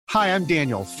Hi, I'm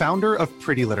Daniel, founder of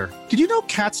Pretty Litter. Did you know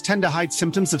cats tend to hide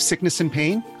symptoms of sickness and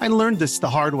pain? I learned this the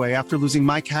hard way after losing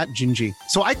my cat, Gingy.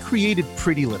 So I created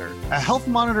Pretty Litter, a health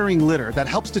monitoring litter that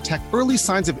helps detect early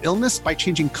signs of illness by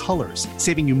changing colors,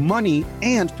 saving you money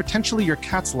and potentially your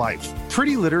cat's life.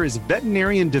 Pretty Litter is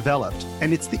veterinarian developed,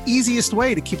 and it's the easiest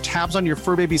way to keep tabs on your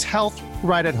fur baby's health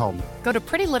right at home. Go to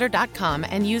prettylitter.com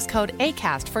and use code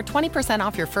ACAST for 20%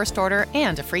 off your first order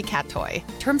and a free cat toy.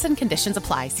 Terms and conditions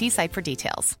apply. See site for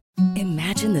details.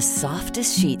 Imagine the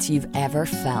softest sheets you've ever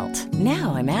felt.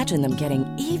 Now imagine them getting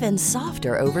even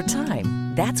softer over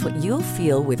time. That's what you'll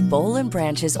feel with Boll &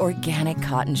 Branch's organic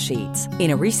cotton sheets.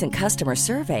 In a recent customer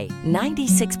survey,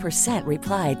 96%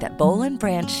 replied that Boll &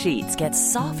 Branch sheets get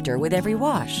softer with every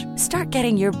wash. Start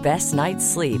getting your best night's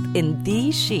sleep in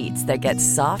these sheets that get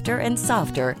softer and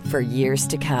softer for years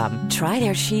to come. Try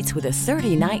their sheets with a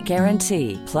 30-night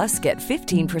guarantee. Plus, get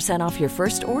 15% off your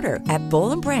first order at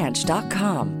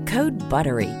bollandbranch.com. Code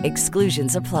BUTTERY.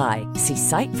 Exclusions apply. See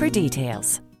site for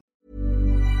details.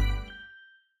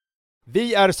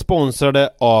 Vi är sponsrade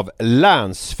av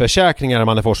Länsförsäkringar,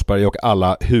 Manne Forsberg och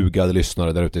alla hugade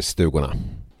lyssnare där ute i stugorna.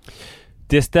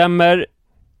 Det stämmer.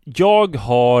 Jag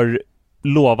har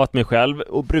lovat mig själv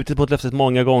och brutit mot löftet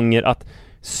många gånger att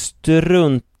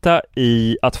strunta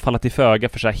i att falla till föga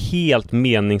för så här helt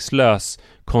meningslös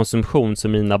konsumtion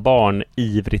som mina barn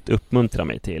ivrigt uppmuntrar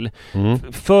mig till.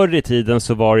 Förr i tiden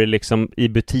så var det liksom i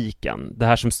butiken, det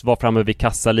här som var framme vid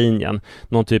kassalinjen,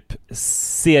 någon typ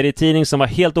serietidning som var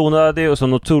helt onödig och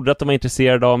som de trodde att de var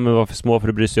intresserade av men var för små för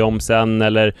att bry sig om sen,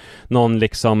 eller någon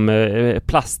liksom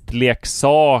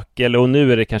plastleksak, eller, och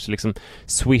nu är det kanske liksom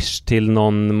Swish till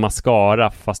någon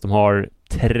mascara fast de har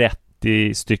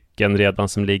 30 stycken redan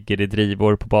som ligger i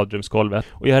drivor på badrumsgolvet.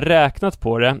 Och jag har räknat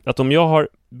på det att om jag har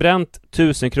bränt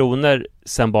 1000 kronor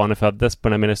sen barnen föddes på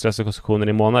den här meningslösa konsumtionen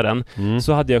i månaden,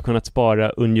 så hade jag kunnat spara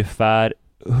ungefär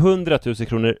 100 000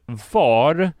 kronor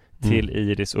var till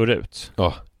Iris och Rut.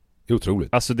 Ja,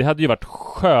 otroligt. Alltså det hade ju varit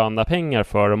sköna pengar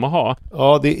för dem att ha.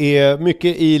 Ja, det är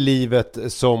mycket i livet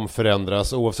som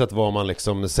förändras oavsett vad man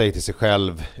liksom säger till sig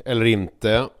själv eller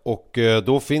inte. Och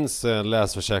då finns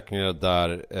Länsförsäkringar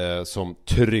där som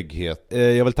trygghet.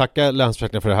 Jag vill tacka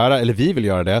Länsförsäkringar för det här, eller vi vill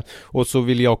göra det. Och så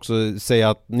vill jag också säga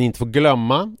att ni inte får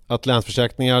glömma att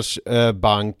Länsförsäkringars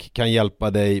bank kan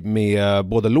hjälpa dig med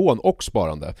både lån och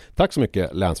sparande. Tack så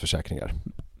mycket, Länsförsäkringar.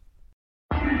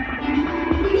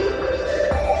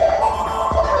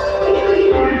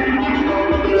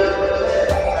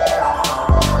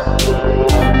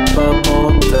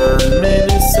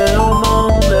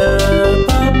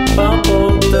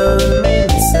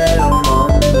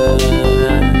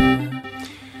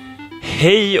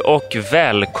 Hej och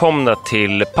välkomna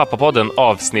till Pappapodden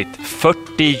avsnitt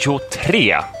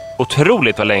 43.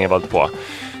 Otroligt vad länge varit på.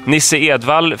 Nisse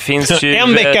Edvall finns ju...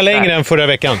 En vecka längre än förra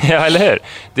veckan. Ja, eller hur?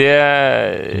 Det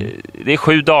är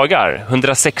 7 dagar,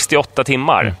 168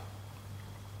 timmar.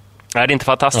 Är det inte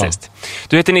fantastiskt? Ja.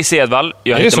 Du heter Nisse Edvall,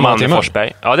 jag heter Manne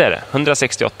Forsberg. Ja, det är det.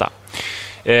 168.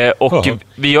 Och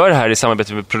vi gör det här i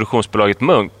samarbete med produktionsbolaget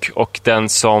Munk. Och den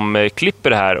som klipper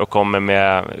det här och kommer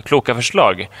med kloka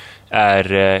förslag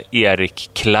är Erik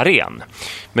Klarén.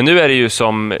 Men nu är det ju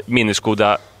som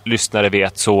minnesgoda lyssnare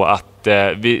vet så att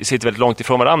vi sitter väldigt långt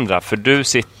ifrån varandra. För du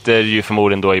sitter ju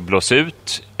förmodligen då i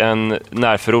Blåsut, en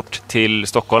närförort till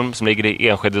Stockholm som ligger i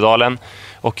Enskededalen.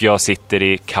 Och jag sitter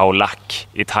i Khao Lak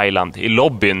i Thailand, i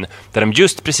lobbyn, där de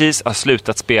just precis har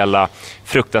slutat spela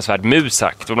fruktansvärd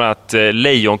musak. Bland annat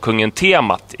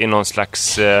Lejonkungen-temat i någon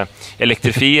slags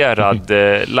elektrifierad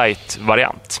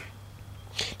light-variant.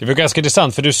 Det var ganska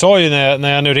intressant, för du sa ju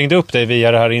när jag nu ringde upp dig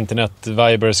via det här internet,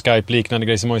 Viber, Skype, liknande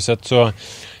grejer som har sett, så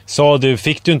sa du,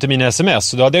 fick du inte mina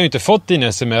sms? Och då hade jag ju inte fått dina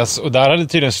sms, och där hade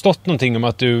tydligen stått någonting om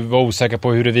att du var osäker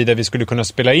på huruvida vi skulle kunna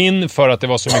spela in för att det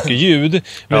var så mycket ljud.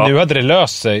 Men nu hade det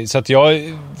löst sig, så att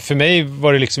för mig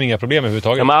var det liksom inga problem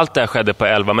överhuvudtaget. Ja, men allt det här skedde på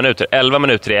 11 minuter. 11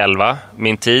 minuter i 11,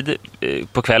 min tid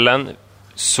på kvällen,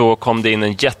 så kom det in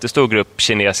en jättestor grupp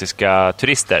kinesiska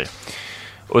turister.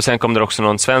 Och sen kom det också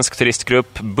någon svensk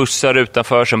turistgrupp, bussar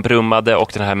utanför som brummade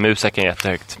och den här musiken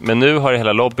jättehögt. Men nu har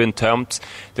hela lobbyn tömts.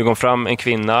 Det kom fram en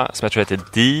kvinna som jag tror heter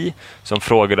Di, som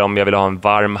frågade om jag ville ha en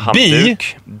varm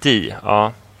handduk. Di,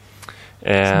 ja.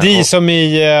 Di som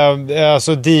i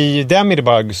alltså Di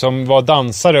Demirbag som var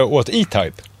dansare åt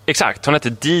E-Type. Exakt, hon hette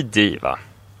Di va?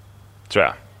 Tror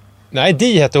jag. Nej,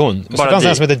 Di hette hon. Så fanns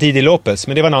en som heter Didi Lopez,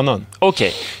 men det var en annan.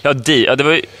 Okej, ja Di. Ja,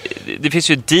 det finns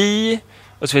ju Di.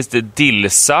 Och så finns det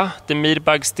Dilsa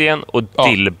Demirbagsten och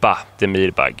Dilba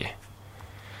Demirbag.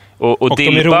 Och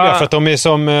Dilba... de är roliga för att de är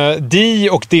som Di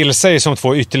och Dilsa är som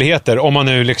två ytterligheter. Om man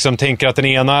nu liksom tänker att den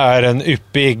ena är en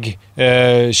yppig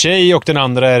tjej och den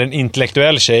andra är en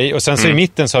intellektuell tjej. Och sen så i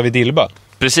mitten så har vi Dilba.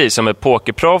 Precis, som är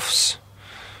pokerproffs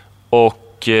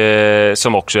och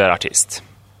som också är artist.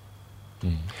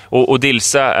 Och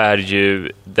Dilsa är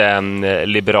ju den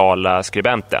liberala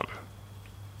skribenten.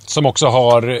 Som också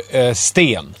har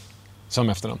Sten som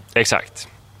efternamn. Exakt.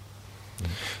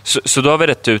 Så då har vi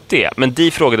rätt ut det. Men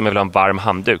de frågade mig väl om varm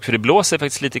handduk. För det blåser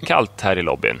faktiskt lite kallt här i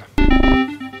lobbyn.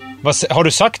 Har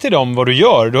du sagt till dem vad du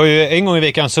gör? Du har ju en gång i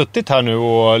veckan suttit här nu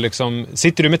och liksom...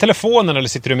 Sitter du med telefonen eller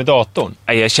sitter du med datorn?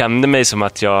 Jag kände mig som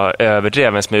att jag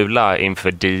överdrev en smula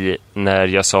inför de när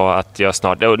jag sa att jag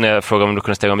snart... När jag frågade om du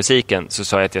kunde stänga av musiken så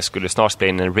sa jag att jag skulle snart spela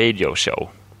in en radio show.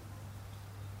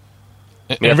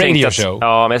 En radio show?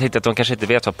 Ja, men jag tänkte att de kanske inte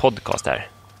vet vad podcast är.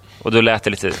 Och då lät det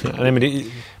lite... Nej, men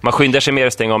man skyndar sig mer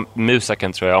att stänga om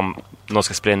musiken, tror jag, om någon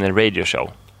ska spela in en radio show.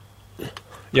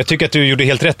 Jag tycker att du gjorde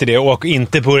helt rätt i det och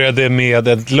inte började med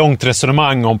ett långt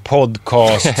resonemang om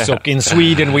podcasts. Och in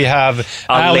Sweden we have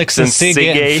Alex and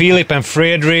Sigge and Philip and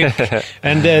Fredrik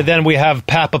and then we have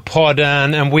Papa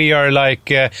Podden and we are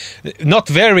like not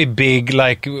very big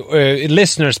like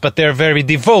listeners, but they're very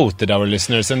devoted, our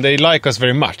listeners, and they like us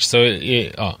very much, so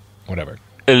whatever.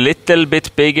 A little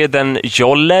bit bigger than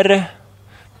Joller,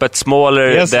 but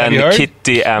smaller than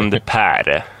Kitty and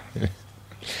Per.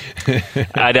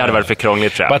 Nej, det hade varit för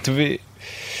krångligt, tror jag.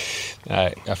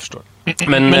 Nej, jag förstår.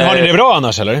 Men har ni det bra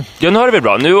annars, eller? Ja, nu har det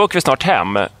bra. Nu åker vi snart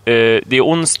hem. Det är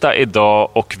onsdag idag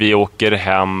och vi åker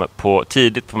hem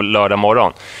tidigt på lördag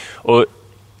morgon. Och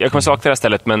jag kommer sakna det här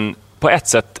stället, men på ett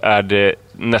sätt är det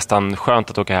nästan skönt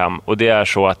att åka hem. Och det är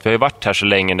så att vi har varit här så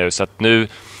länge nu, så att nu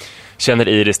känner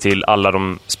Iris till alla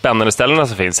de spännande ställena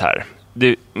som finns här.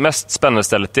 Det mest spännande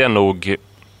stället, det är nog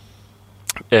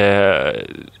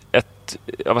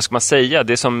vad ska man säga?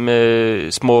 Det är som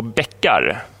små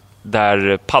bäckar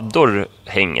där paddor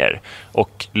hänger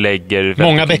och lägger...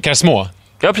 Många bäckar små?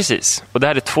 Ja, precis. Och det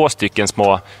här är 2 stycken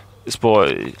små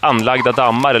anlagda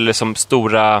dammar eller som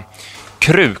stora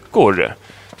krukor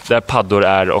där paddor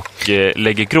är och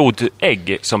lägger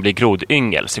grodägg som blir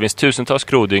grodyngel. Så det finns tusentals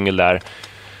grodyngel där.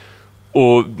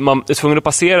 Och man är tvungen att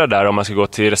passera där om man ska gå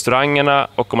till restaurangerna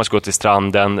och om man ska gå till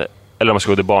stranden eller om man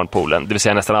ska gå till barnpoolen. Det vill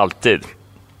säga nästan alltid.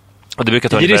 Och det brukar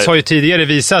ta Iris har ju tidigare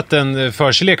visat en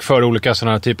förkärlek för olika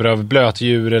sådana typer av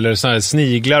blötdjur eller såna här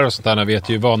sniglar och sånt där, vet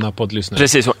ju vana poddlyssnare.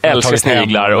 Precis, hon älskar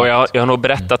sniglar och jag har nog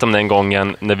berättat om den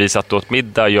gången när vi satt åt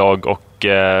middag, jag och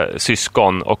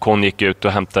syskon, och hon gick ut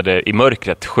och hämtade i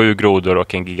mörkret 7 grodor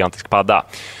och en gigantisk padda.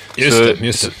 Just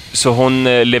det. Så hon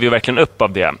lever ju verkligen upp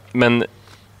av det. Men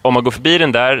om man går förbi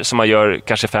den där, som man gör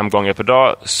kanske 5 gånger per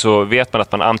dag, så vet man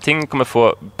att man antingen kommer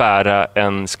få bära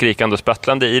en skrikande och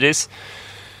sprattlande Iris,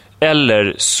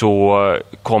 eller så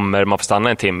kommer man få stanna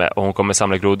en timme och hon kommer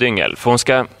samla grodyngel. För hon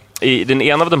ska, i den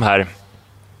ena av de här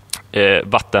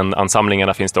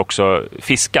vattenansamlingarna finns det också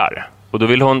fiskar. Och då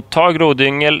vill hon ta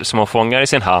grodyngel som hon fångar i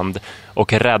sin hand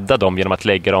och rädda dem genom att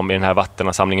lägga dem i den här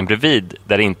vattenansamlingen bredvid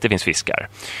där det inte finns fiskar.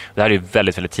 Det här är ju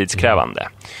väldigt, väldigt tidskrävande.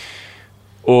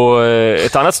 Och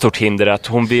ett annat stort hinder är att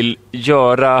hon vill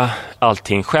göra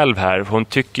allting själv här. Hon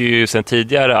tycker ju sedan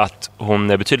tidigare att hon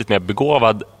är betydligt mer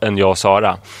begåvad än jag och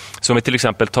Sara. Så hon vill till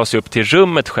exempel ta sig upp till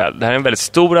rummet själv. Det här är en väldigt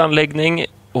stor anläggning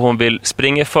och hon vill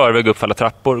springa i förväg upp för alla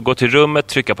trappor, gå till rummet,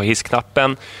 trycka på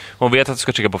hissknappen. Hon vet att hon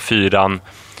ska trycka på 4.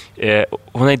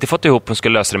 Hon har inte fått ihop hon ska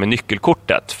lösa det med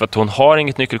nyckelkortet, för att hon har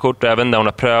inget nyckelkort, och även när hon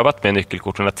har prövat med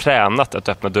nyckelkort, hon har tränat att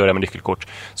öppna dörrar med nyckelkort,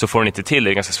 så får hon inte till det.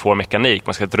 Det är ganska svår mekanik,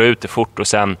 man ska dra ut det fort och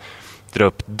sen dra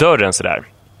upp dörren sådär.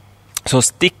 Så hon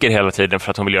sticker hela tiden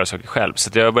för att hon vill göra saker själv. Så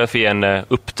jag har börjat få ge en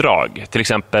uppdrag. Till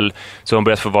exempel så har hon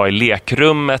börjat få vara i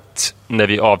lekrummet när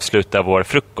vi avslutar vår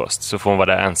frukost, så får hon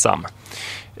vara där ensam.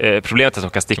 Problemet är att hon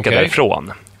kan sticka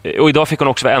därifrån. Och idag fick hon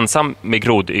också vara ensam med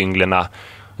grodynglerna.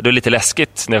 Det var lite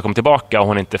läskigt när jag kom tillbaka och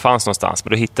hon inte fanns någonstans.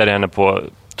 Men då hittade jag henne på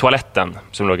toaletten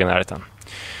som låg i närheten.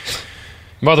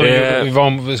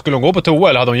 Skulle hon gå på toa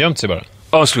eller hade hon gömt sig bara?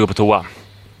 Ja, hon skulle gå på toa.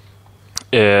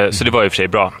 Så det var ju för sig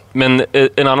bra. Men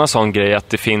en annan sån grej är att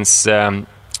det finns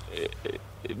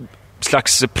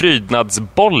slags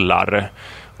prydnadsbollar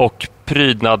och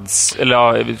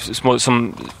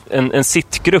som en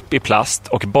sittgrupp i plast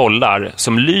och bollar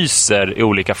som lyser i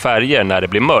olika färger när det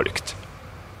blir mörkt.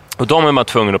 Och de är man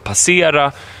tvungen att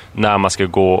passera när man ska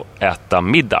gå och äta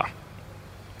middag.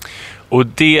 Och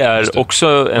det är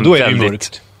också en då är det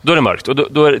mörkt. Då är det mörkt. Och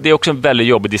då är det också en väldigt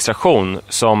jobbig distraktion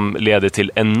som leder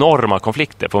till enorma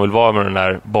konflikter. För hon vill vara med de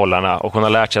där bollarna. Och hon har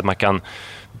lärt sig att man kan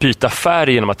byta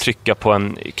färg genom att trycka på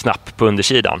en knapp på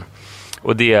undersidan.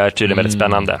 Och det är tydligen väldigt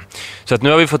spännande. Så att nu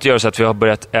har vi fått göra så att vi har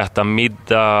börjat äta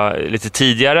middag lite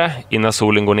tidigare innan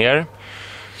solen går ner.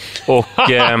 Och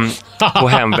på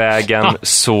hemvägen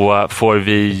så får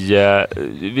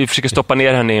vi försöker stoppa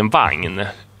ner henne i en vagn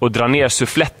och dra ner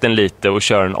suffletten lite och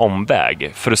köra en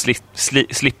omväg för att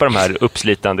slippa de här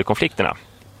uppslitande konflikterna.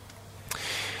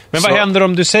 Men vad händer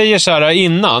om du säger så här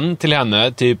innan till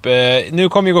henne, typ nu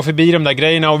kommer vi gå förbi de där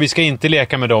grejerna och vi ska inte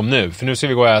leka med dem nu, för nu ska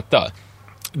vi gå och äta.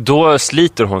 Då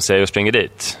sliter hon sig och springer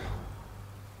dit.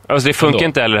 Alltså det funkar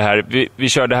inte heller här. Vi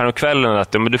körde här om kvällen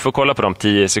att men du får kolla på dem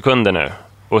 10 sekunder nu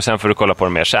och sen får du kolla på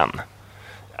dem mer sen.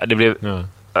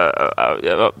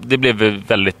 Det blev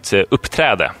väldigt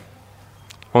uppträde.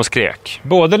 Hon skrek.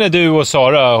 Både när du och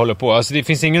Sara håller på. Alltså det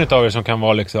finns ingen av er som kan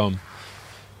vara liksom...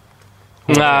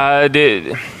 Nej,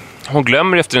 hon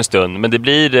glömmer efter en stund. Men det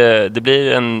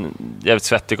blir en jävligt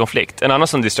svettig konflikt. En annan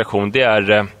sån distraktion, det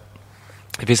är...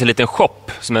 Det finns en liten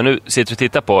shop som jag nu sitter och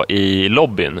tittar på i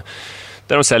lobbyn.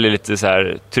 Där de säljer lite så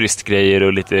här turistgrejer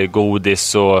och lite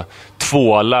godis och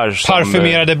tvålar.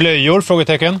 Parfymerade blöjor,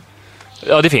 frågetecken?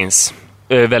 Ja, det finns.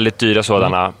 Väldigt dyra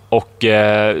sådana. Och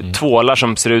tvålar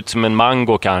som ser ut som en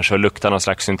mango kanske och luktar någon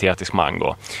slags syntetisk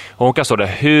mango. Och hon kan stå där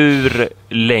hur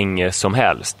länge som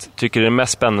helst. Tycker det är den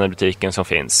mest spännande butiken som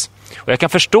finns. Och jag kan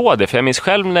förstå det, för jag minns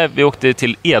själv när vi åkte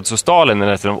till Edsåsdalen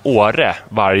eller Åre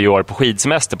varje år på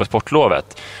skidsemester på sportlovet.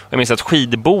 Och jag minns att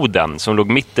skidboden som låg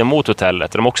mittemot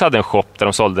hotellet, de också hade en shop där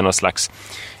de sålde någon slags,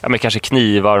 kanske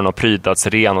knivar och någon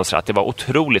prydnadsren och så att det var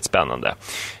otroligt spännande.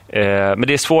 Men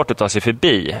det är svårt att ta sig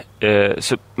förbi.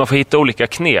 Så man får hitta olika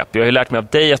knep. Jag har ju lärt mig av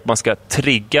dig att man ska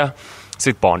trigga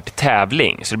sitt barn till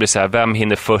tävling. Så det blir så här, vem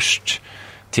hinner först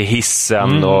till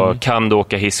hissen och kan du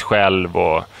åka hiss själv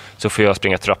och så får jag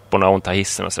springa trapporna och hon tar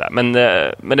hissen och sådär. Men det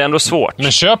är ändå svårt.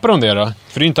 Men köper de det då?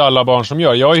 För det är inte alla barn som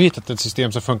gör. Jag har ju hittat ett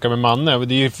system som funkar med Manne och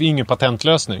det är ju ingen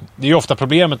patentlösning. Det är ju ofta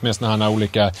problemet med såna här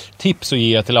olika tips att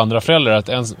ge till andra föräldrar. Att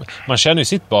man känner ju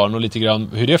sitt barn och lite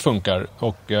grann hur det funkar.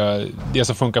 Och det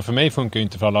som funkar för mig funkar ju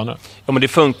inte för alla andra. Ja, men det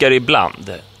funkar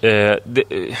ibland. Det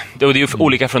är ju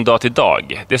olika från dag till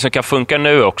dag. Det som kan funka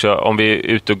nu också om vi är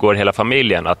ute och går hela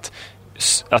familjen,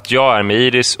 att jag är med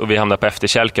Iris och vi hamnar på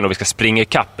efterkälken och vi ska springa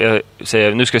ikapp. Jag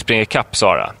säger, nu ska vi springa ikapp,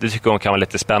 Sara. Det tycker hon kan vara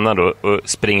lite spännande att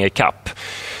springa ikapp.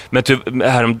 Men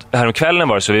härom kvällen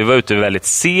var det så vi var ute väldigt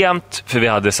sent för vi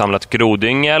hade samlat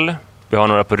grodyngel. Vi har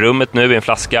några på rummet nu i en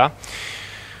flaska.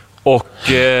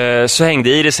 Och så hängde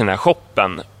Iris i den här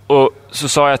shoppen. Och så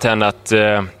sa jag till henne att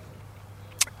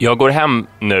jag går hem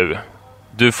nu.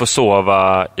 Du får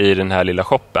sova i den här lilla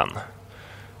shoppen.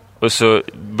 Och så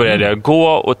började jag gå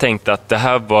och tänkte att det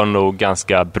här var nog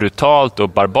ganska brutalt och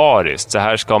barbariskt. Så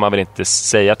här ska man väl inte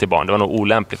säga till barn. Det var nog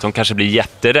olämpligt. Hon kanske blir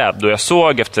jätterädd. Och jag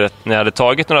såg efter att när jag hade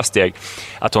tagit några steg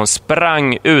att hon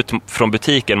sprang ut från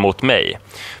butiken mot mig.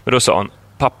 Men då sa hon,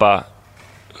 pappa,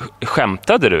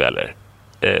 skämtade du eller?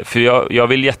 För jag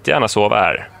vill jättegärna sova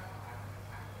här.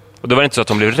 Och då var det inte så att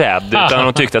hon blev rädd, utan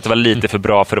hon tyckte att det var lite för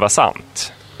bra för att vara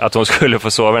sant. Att hon skulle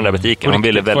få sova i den där butiken. Hon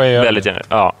ville väldigt gärna.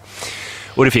 Ja.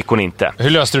 Och det fick hon inte. Hur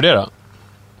löste du det då?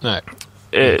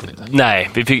 Nej.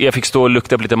 Jag fick stå och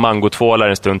lukta på lite mangotvålar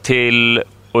en stund till.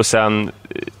 Och sen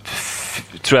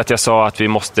tror jag att jag sa att vi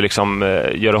måste liksom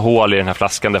göra hål i den här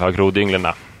flaskan där vi har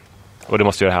grodynglarna. Och det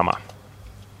måste vi göra hemma.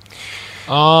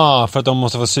 För att de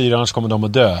måste få syra, annars kommer de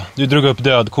att dö. Du drog upp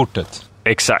dödkortet.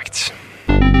 Exakt.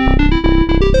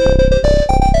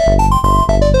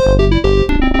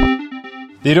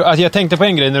 Jag tänkte på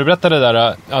en grej när du berättade det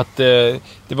där, att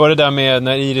det var det där med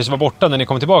när Iris var borta, när ni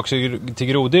kom tillbaka till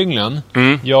grodynglen.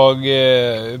 Jag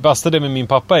bastade med min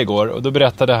pappa igår och då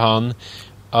berättade han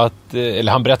att,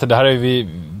 eller han berättade, det här är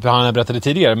han berättade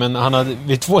tidigare, men han hade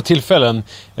vid 2 tillfällen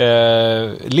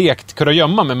lekt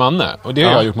kurragömma med Manne, och det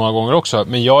har jag gjort många gånger också,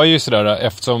 men jag är ju sådär,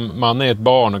 eftersom Manne är ett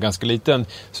barn och ganska liten,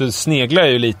 så sneglar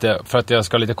jag ju lite för att jag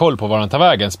ska ha lite koll på var han tar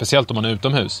vägen, speciellt om man är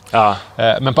utomhus.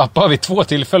 Men pappa har vid 2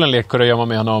 tillfällen lekt kurragömma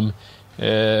med honom.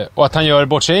 Och att han gör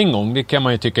bort sig en gång, det kan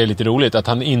man ju tycka är lite roligt. Att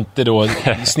han inte då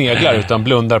sneglar utan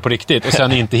blundar på riktigt och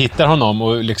sen inte hittar honom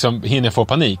och liksom hinner få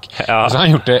panik. Och så har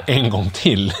han gjort det en gång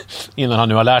till innan han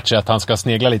nu har lärt sig att han ska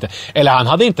snegla lite. Eller han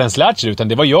hade inte ens lärt sig, utan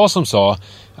det var jag som sa,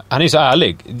 han är så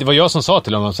ärlig, det var jag som sa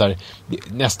till honom så här,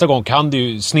 nästa gång kan du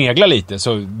ju snegla lite,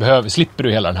 så slipper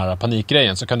du hela den här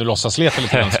panikgrejen, så kan du låtsas leta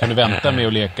lite grann, så kan du vänta med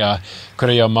att leka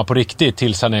kurragömma på riktigt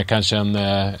tills han är kanske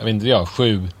jag vet inte,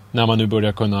 7, när man nu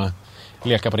börjar kunna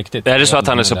leka på riktigt. Är det så att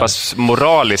han är så pass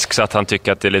moralisk så att han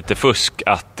tycker att det är lite fusk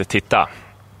att titta?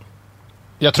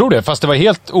 Jag tror det, fast det var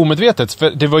helt omedvetet. För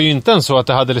det var ju inte ens så att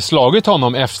det hade slagit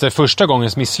honom efter första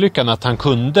gångens misslyckande att han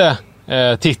kunde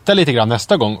titta lite grann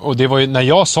nästa gång. Och det var ju, när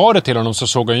jag sa det till honom så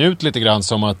såg han ju ut lite grann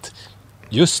som att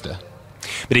just det,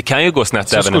 Men det kan ju gå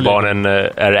snett även när barnen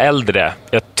är äldre.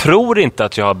 Jag tror inte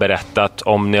att jag har berättat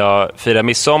om när jag firar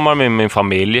midsommar med min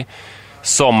familj,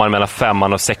 sommar mellan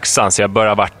 5:an och 6:an, så jag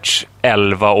börjar varit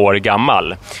 11 år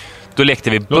gammal. Då lekte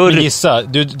vi Låt mig gissa.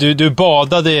 Du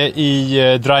badade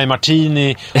i dry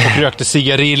martini och rökte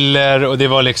cigariller, och det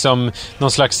var liksom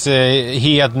någon slags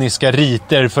hedniska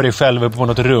riter för dig själv på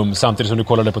något rum samtidigt som du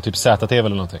kollade på typ ZTV eller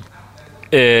någonting.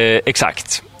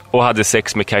 Exakt. Och hade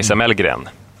sex med Kajsa Mellgren.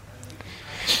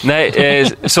 Nej,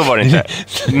 så var det inte.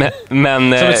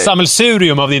 Men som ett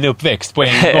sammelsurium av din uppväxt på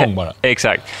en gång bara.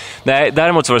 Exakt. Nej,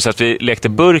 däremot så var det så att vi lekte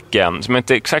burken, som jag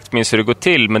inte exakt minns hur det går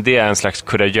till, men det är en slags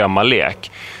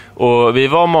kurragömma-lek. Och vi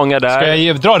var många där. Ska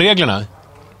jag dra reglerna?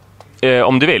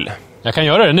 Om du vill. Jag kan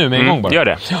göra det nu med en gång bara. Gör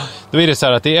det. Då är det så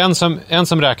här att det är en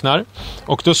som räknar,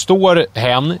 och då står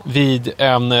hen vid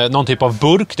någon typ av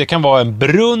burk. Det kan vara en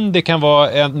brunn, det kan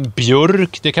vara en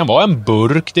björk, det kan vara en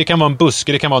burk, det kan vara en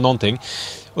buske, det kan vara någonting.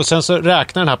 Och sen så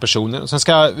räknar den här personen, och sen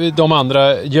ska de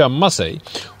andra gömma sig.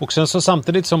 Och sen så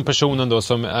samtidigt som personen då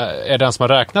som är den som har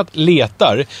räknat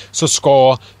letar, så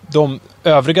ska de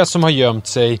övriga som har gömt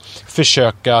sig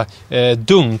försöka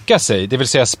dunka sig. Det vill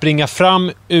säga springa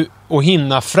fram och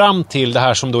hinna fram till det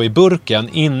här som då är burken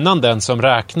innan den som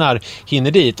räknar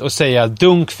hinner dit och säga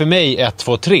dunk för mig 1,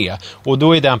 2, 3. Och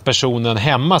då är den personen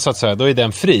hemma så att säga, då är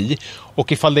den fri.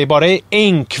 Och ifall det bara är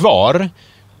en kvar,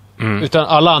 utan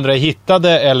alla andra är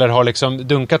hittade eller har liksom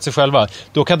dunkat sig själva,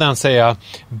 då kan den säga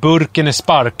burken är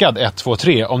sparkad 1, 2,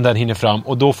 3 om den hinner fram,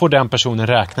 och då får den personen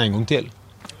räkna en gång till.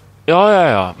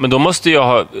 Ja. Men då måste jag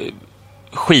ha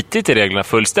skitit i reglerna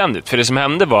fullständigt. För det som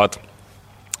hände var att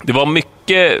det var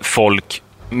mycket folk,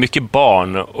 mycket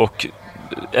barn och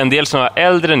en del som var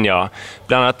äldre än jag.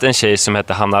 Bland annat en tjej som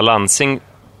hette Hanna Lansing,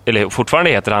 eller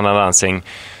fortfarande heter Hanna Lansing,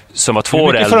 som var 2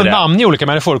 år äldre. För att namn i olika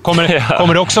människor.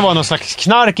 Kommer det också vara någon slags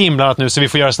knark inblandat nu så vi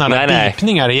får göra såna här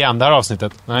bipningar igen det här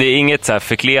avsnittet? Nej. Det är inget så här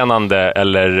förklenande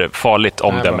eller farligt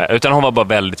omdöme, utan hon var bara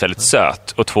väldigt, väldigt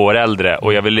söt och 2 år äldre,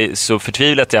 och jag ville så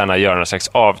förtvivlat gärna göra någon slags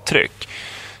avtryck.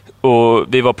 Och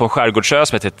vi var på en skärgårdsö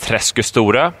som heter Träskö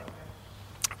Stora,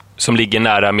 som ligger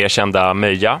nära mer kända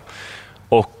Möja.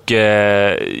 Och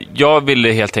jag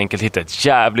ville helt enkelt hitta ett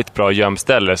jävligt bra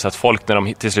gömställe så att folk när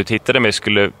de till slut hittade mig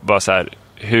skulle vara så här: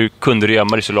 hur kunde du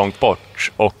gömma dig så långt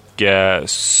bort? Och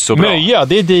så bra. Möja,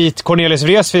 det är dit Cornelis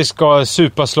Vreeswijk ska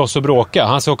supa, slåss och bråka.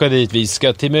 Han ska åka dit, vi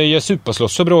ska till Möja, supa,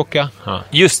 slåss och bråka.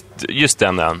 Just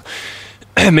den ön.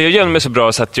 Men jag gömde mig så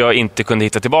bra så att jag inte kunde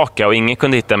hitta tillbaka, och ingen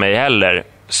kunde hitta mig heller.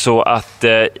 Så att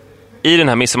i den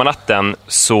här midsommarnatten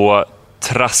så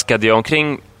traskade jag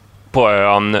omkring på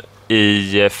ön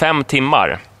i 5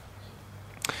 timmar.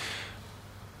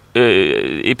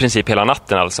 I princip hela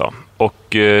natten alltså. Och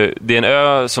det är en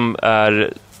ö som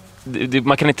är...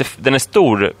 den är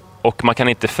stor och man kan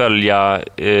inte följa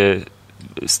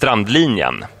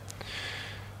strandlinjen.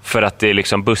 För att det är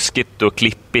liksom buskigt och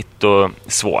klippigt och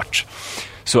svårt.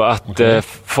 Så att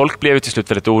folk blev till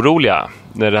slut väldigt oroliga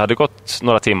när det hade gått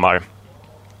några timmar.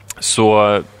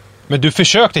 Så... Men du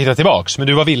försökte hitta tillbaks, men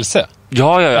du var vilse?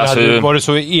 Ja. Alltså... Var du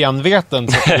så enveten?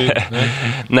 Så att du...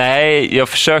 Nej, jag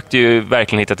försökte ju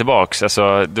verkligen hitta tillbaks.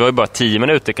 Alltså, det var ju bara 10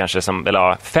 minuter kanske,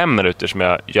 eller 5 minuter som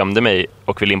jag gömde mig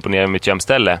och ville imponera med mitt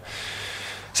gömställe.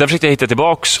 Sen försökte jag hitta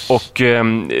tillbaks, och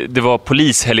det var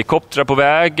polishelikoptrar på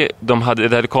väg. Det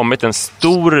hade kommit en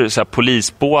stor så här,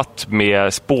 polisbåt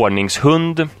med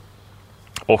spårningshund.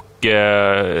 Och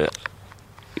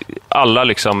alla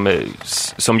liksom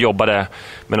som jobbade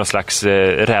med någon slags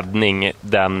räddning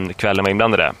den kvällen var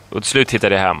inblandade. Och till slut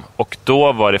hittade jag hem. Och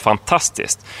då var det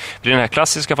fantastiskt. Det är den här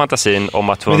klassiska fantasin om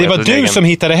att... Men det var du som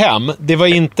hittade hem? Det var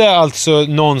inte alltså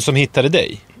någon som hittade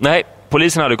dig? Nej,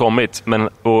 polisen hade kommit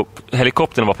och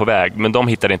helikoptern var på väg. Men de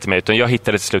hittade inte mig, utan jag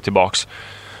hittade till slut tillbaks.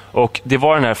 Och det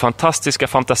var den här fantastiska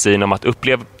fantasin om att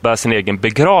uppleva sin egen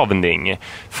begravning.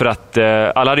 För att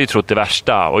alla hade ju trott det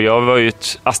värsta. Och jag var ju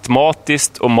ett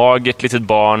astmatiskt och magert litet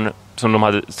barn som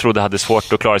de trodde hade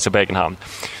svårt att klara sig på egen hand.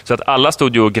 Så att alla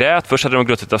stod ju och grät. Först hade de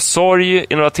gruttit av sorg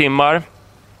i några timmar.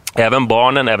 Även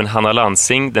barnen, även Hanna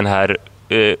Lansing, den här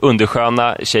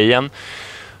undersköna tjejen.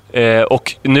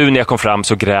 Och nu när jag kom fram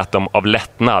så grät de av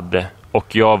lättnad.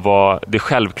 Och jag var det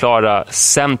självklara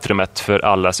centrumet för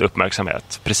allas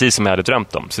uppmärksamhet. Precis som jag hade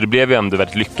drömt om. Så det blev ju ändå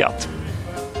väldigt lyckat.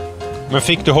 Men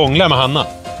fick du hångla med Hanna?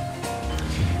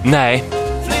 Nej.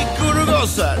 Flickor och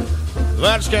gossar,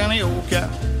 vart ska ni åka?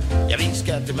 Jag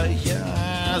viskar till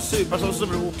Möja, supa så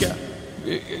bråka.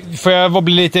 Får jag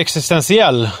bli lite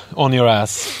existentiell on your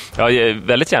ass? Ja,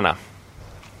 väldigt gärna.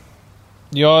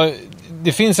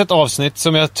 Det finns ett avsnitt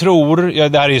som jag tror,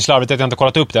 det här är ju slarvigt att jag inte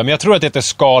kollat upp det, men jag tror att det heter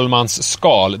Skalmans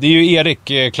skal. Det är ju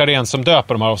Erik Klarén som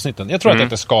döper de här avsnitten. Jag tror att det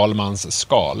heter Skalmans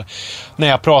skal. När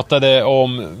jag pratade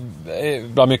om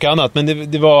bland mycket annat,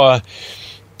 men det var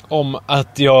om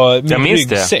att min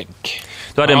ryggsäck.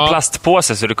 Du hade en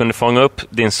plastpåse så du kunde fånga upp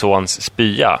din sons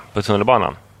spya på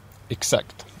tunnelbanan.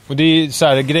 Exakt. Och det är så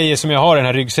här grejer som jag har i den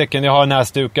här ryggsäcken. Jag har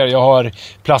näsdukar, jag har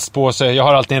plastpåse, jag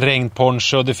har alltid en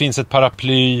regnponcho, det finns ett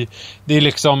paraply. Det är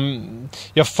liksom,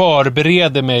 jag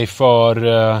förbereder mig för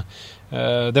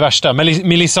det värsta.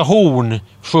 Melissa Horn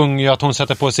sjunger ju att hon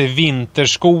sätter på sig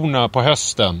vinterskorna på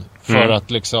hösten för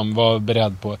att liksom vara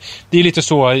beredd på. Det är lite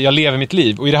så jag lever mitt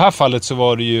liv. Och i det här fallet så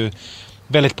var det ju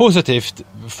väldigt positivt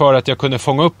för att jag kunde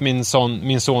fånga upp min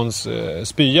sons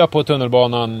spya på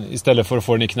tunnelbanan istället för att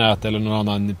få den i knät eller någon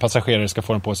annan passagerare ska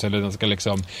få den på sig, eller den ska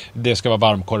liksom, det ska vara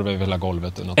varmkorv över hela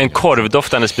golvet. En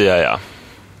korvdoftande spya, ja.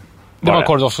 Det var en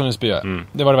korvdoftande spya.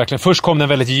 Det var det verkligen. Först kom det en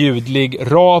väldigt ljudlig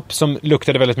rap som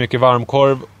luktade väldigt mycket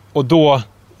varmkorv, och då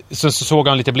så såg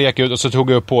han lite blek ut och så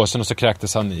tog jag upp påsen och så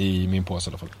kräktes han i min påse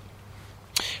i alla fall.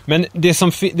 Men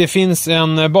det finns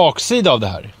en baksida av det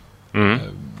här.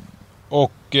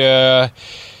 Och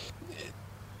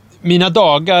mina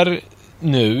dagar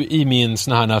nu i min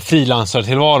sån här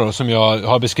frilansartillvaro som jag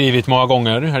har beskrivit många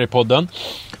gånger här i podden,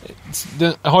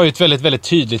 den har ju ett väldigt, väldigt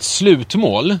tydligt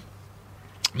slutmål.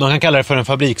 Man kan kalla det för en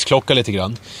fabriksklocka lite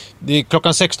grann. Det är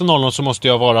klockan 16.00 så måste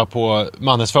jag vara på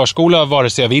Mannes förskola vare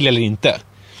sig jag vill eller inte.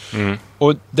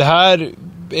 Och det här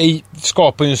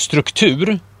skapar ju en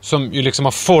struktur som ju liksom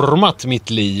har format mitt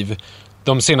liv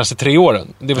de senaste 3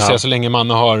 åren. Det vill säga så länge man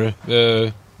har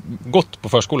gått på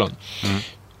förskolan.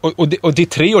 Och det är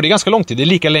 3 år, det är ganska lång tid. Det är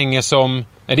lika länge som...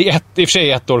 Det är i och för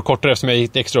sig 1 år kortare eftersom jag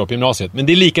gick extra upp i gymnasiet. Men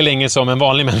det är lika länge som en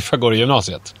vanlig människa går i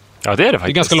gymnasiet. Ja, det är det faktiskt.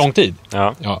 Det är ganska lång tid.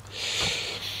 Ja.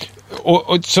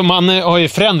 Och så man har ju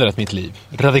förändrat mitt liv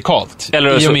radikalt.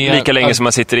 Eller så lika länge som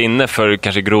man sitter inne för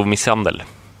kanske grov misshandel.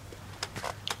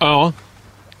 Ja.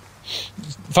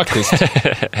 Faktiskt.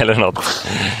 Eller något.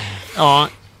 Ja.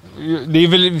 Det är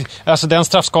väl, alltså den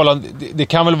straffskalan, det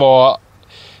kan väl vara,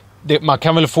 man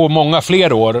kan väl få många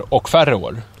fler år och färre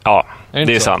år. Ja,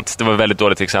 det är sant. Det var ett väldigt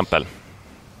dåligt exempel.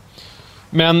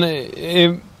 Men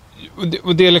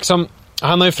och det är liksom,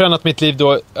 han har ju förändrat mitt liv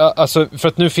då, alltså för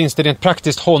att nu finns det rent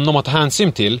praktiskt honom att ta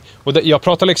hänsyn till. Och jag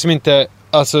pratar liksom inte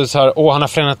alltså så här, han har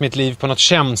förändrat mitt liv på något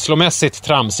känslomässigt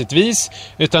tramsigt vis,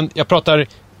 utan jag pratar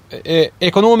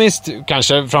ekonomiskt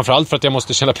kanske framförallt för att jag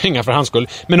måste tjäna pengar för hans skull,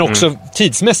 men också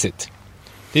tidsmässigt.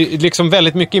 Det är liksom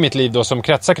väldigt mycket i mitt liv då som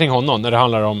kretsar kring honom när det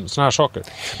handlar om såna här saker.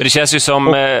 Men det känns ju som,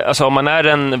 alltså om man är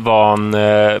en van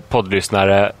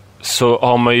poddlyssnare så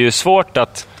har man ju svårt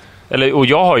att, och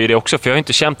jag har ju det också, för jag har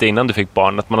inte känt det innan du fick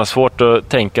barn, att man har svårt att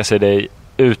tänka sig dig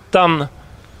utan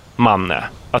Manne.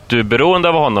 Att du är beroende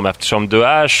av honom eftersom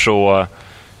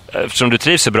du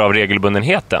trivs så bra av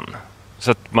regelbundenheten.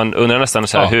 Så att man undrar nästan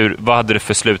så här, vad hade du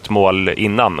för slutmål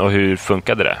innan och hur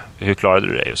funkade det? Hur klarade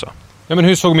du dig och så? Ja, men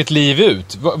hur såg mitt liv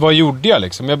ut? Vad gjorde jag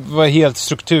liksom? Jag var helt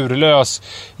strukturlös,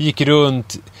 gick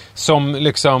runt som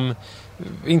liksom,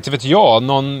 inte vet jag,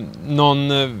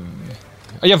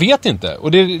 jag vet inte.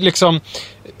 Och det är liksom,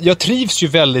 jag trivs ju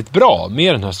väldigt bra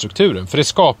med den här strukturen, för det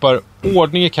skapar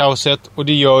ordning i kaoset och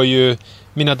det gör ju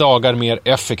mina dagar mer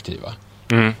effektiva.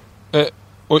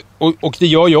 Och det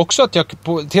gör ju också att jag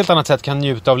på ett helt annat sätt kan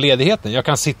njuta av ledigheten. Jag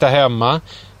kan sitta hemma,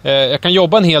 jag kan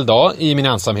jobba en hel dag i min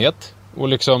ensamhet och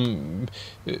liksom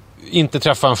inte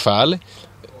träffa en själ.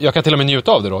 Jag kan till och med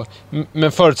njuta av det då.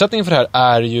 Men förutsättningen för det här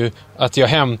är ju att jag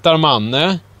hämtar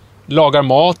Manne, lagar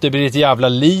mat, det blir ett jävla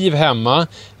liv hemma,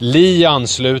 Li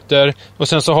ansluter och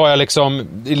sen så har jag liksom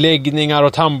läggningar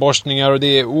och tandborstningar och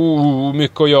det är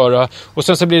mycket att göra, och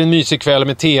sen så blir det en mysig kväll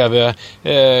med tv,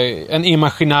 en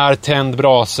imaginär tänd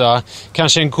brasa,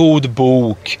 kanske en god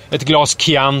bok, ett glas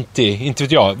Chianti, inte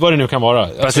vet jag, vad det nu kan vara.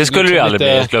 Fast alltså, det skulle liksom ju aldrig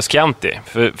bli ett glas Chianti,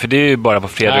 för det är ju bara på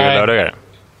fredagar och lördagar.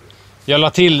 Jag la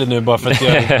till det nu bara för att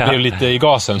jag blev lite i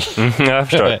gasen. Jag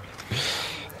förstår.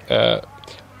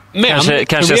 Men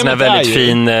kanske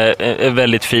en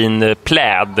väldigt fin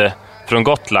pläd från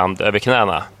Gotland över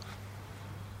knäna.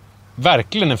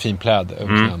 Verkligen en fin pläd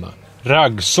över knäna.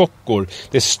 Raggsockor.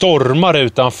 Det stormar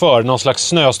utanför, någon slags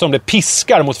snöstorm. Det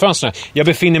piskar mot fönstren. Jag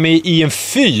befinner mig i en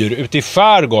fyr ute i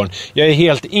skärgården. Jag är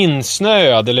helt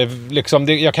insnöad. Eller liksom,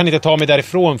 jag kan inte ta mig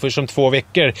därifrån först om 2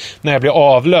 veckor när jag blir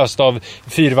avlöst av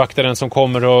fyrvaktaren som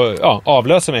kommer och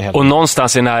avlöser mig. Och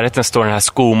någonstans i närheten står den här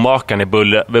skomakaren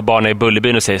vid barnen i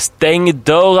Bullerbyn och säger: stäng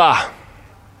dörra!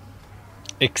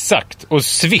 Exakt. Och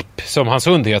Svipp, som hans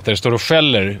hund heter, står och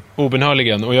skäller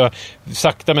obenhörligen. Och jag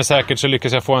sakta men säkert så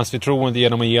lyckas jag få hans förtroende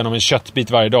genom att ge honom en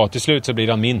köttbit varje dag. Till slut så blir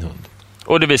han min hund.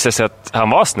 Och det visar sig att han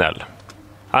var snäll.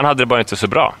 Han hade det bara inte så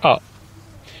bra. Ja.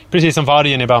 Precis som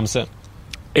vargen i Bamse.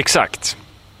 Exakt.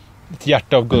 Ett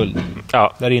hjärta av guld.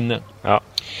 Ja. Där inne. Ja.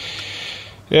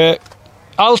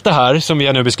 Allt det här som vi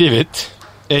har nu beskrivit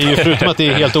är ju, förutom att det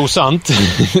är helt osant,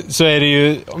 så är det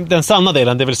ju den sanna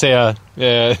delen, det vill säga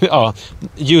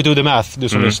you do the math, du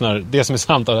som lyssnar, det som är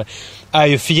sant där, är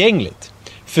ju förgängligt.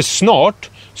 För snart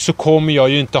så kommer jag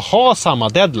ju inte ha samma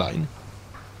deadline.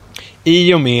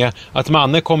 I och med att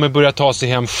Manne kommer börja ta sig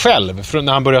hem själv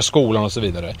när han börjar skolan och så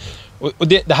vidare. Och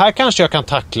det här kanske jag kan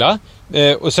tackla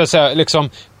och så att säga liksom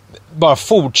bara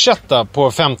fortsätta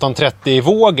på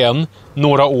 15-30-vågen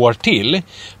några år till.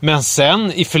 Men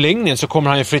sen i förlängningen så kommer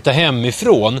han ju flytta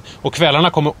hemifrån och kvällarna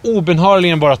kommer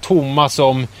obenhörligen bara tomma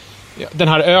som den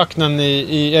här öknen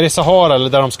är det Sahara eller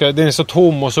där den är så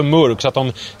tom och så mörk så att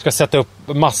de ska sätta upp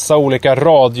massa olika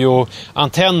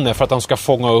radioantenner för att de ska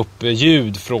fånga upp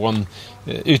ljud från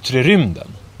yttre rymden.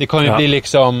 Det kan ju bli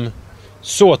liksom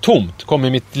så tomt kommer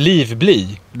mitt liv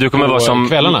bli. Du kommer vara som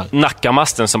kvällarna.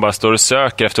 Nackamasten som bara står och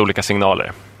söker efter olika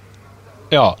signaler.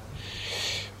 Ja.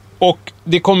 Och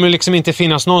det kommer liksom inte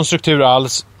finnas någon struktur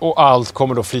alls och allt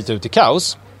kommer då flyta ut i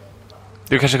kaos.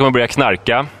 Du kanske kommer börja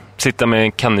knarka, sitta med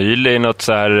en kanyl i något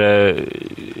så här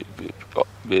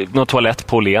någon toalett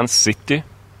på Åhléns city.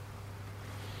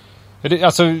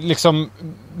 Alltså liksom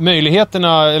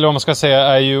möjligheterna, eller vad man ska säga,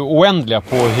 är ju oändliga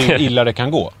på hur illa det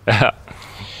kan gå.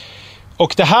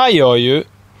 Och det här gör ju,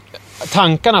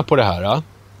 tankarna på det här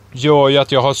gör ju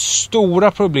att jag har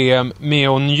stora problem med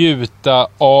att njuta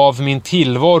av min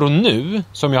tillvaro nu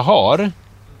som jag har,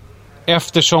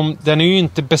 eftersom den är ju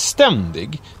inte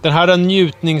beständig. Den här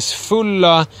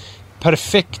njutningsfulla,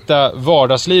 perfekta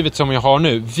vardagslivet som jag har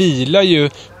nu vilar ju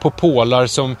på pålar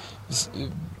som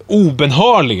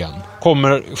obenhörligen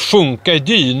kommer sjunka i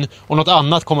dyn och något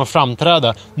annat kommer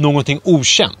framträda, någonting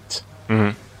okänt.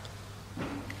 Mm.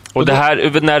 Och det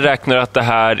här, när räknar du att det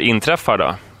här inträffar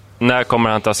då? När kommer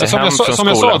han ta sig hem från skolan? Som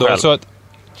jag sa då, själv? så att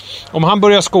om han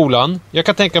börjar skolan, jag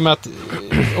kan tänka mig att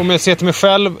om jag ser till mig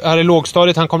själv här i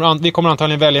lågstadiet, vi kommer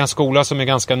antagligen välja en skola som är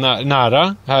ganska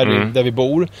nära här där vi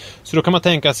bor. Så då kan man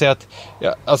tänka sig att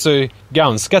alltså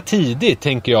ganska tidigt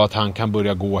tänker jag att han kan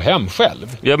börja gå hem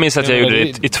själv. Jag minns att jag gjorde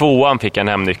det i 2:an, fick en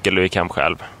hemnyckel och gick hem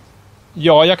själv.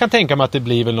 Ja, jag kan tänka mig att det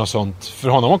blir väl något sånt för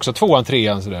honom också, 2:an,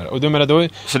 3:an sådär. Och du menar, då,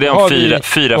 så det är om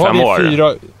 4-5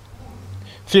 år?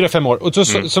 4-5 år. Och så,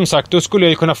 som sagt, då skulle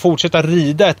jag kunna fortsätta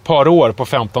rida ett par år på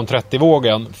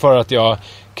 15-30-vågen för att jag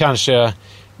kanske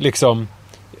liksom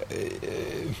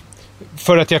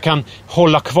för att jag kan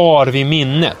hålla kvar vid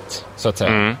minnet så att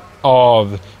säga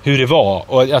av hur det var,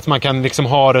 och att man kan liksom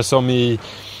ha det som i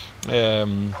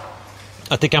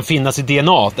att det kan finnas i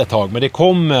DNA ett tag, men det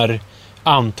kommer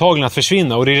antagligen att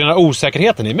försvinna, och det är den här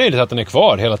osäkerheten, det är möjligt att den är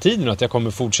kvar hela tiden och att jag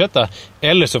kommer fortsätta,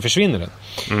 eller så försvinner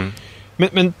den.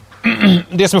 Men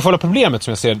det som är själva problemet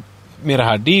som jag ser med det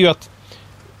här, det är ju att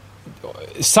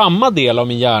samma del av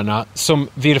min hjärna som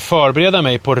vill förbereda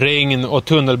mig på regn och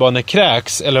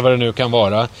tunnelbanekräks eller vad det nu kan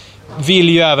vara, vill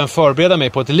ju även förbereda mig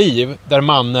på ett liv där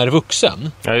man är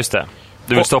vuxen. Ja, just det.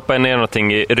 Du vill stoppa ner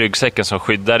någonting i ryggsäcken som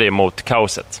skyddar dig mot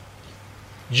kaoset.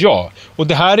 Ja, och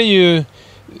det här är ju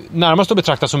närmast att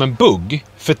betrakta som en bugg.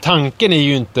 För tanken är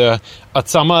ju inte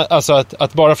att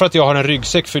att bara för att jag har en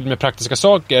ryggsäck fylld med praktiska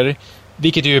saker,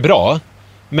 vilket ju är bra,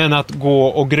 men att gå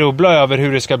och grubbla över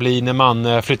hur det ska bli när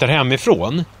man flyttar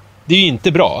hemifrån, det är ju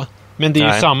inte bra. Men det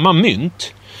är ju samma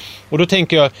mynt. Och då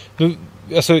tänker jag,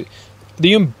 alltså,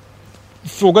 det är ju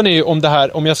frågan är ju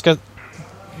om jag ska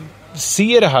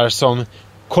se det här som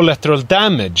collateral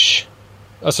damage,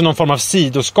 alltså någon form av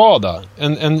sidoskada,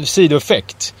 en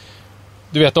sidoeffekt.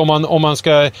 Du vet, om man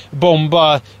ska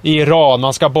bomba i Iran,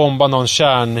 man ska bomba någon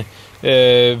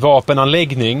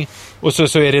vapenanläggning, och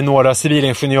så är det några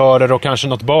civilingenjörer och kanske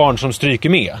något barn som stryker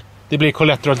med. Det blir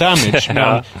collateral damage,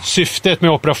 men syftet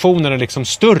med operationen är liksom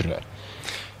större.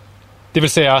 Det vill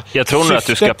säga, jag tror nog att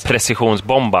du ska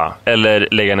precisionsbomba eller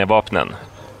lägga ner vapnen.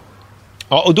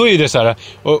 Ja, och då är det så här,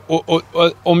 och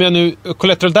om jag nu,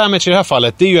 collateral damage i det här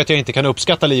fallet, det är ju att jag inte kan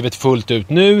uppskatta livet fullt ut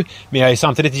nu, men jag är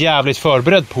samtidigt jävligt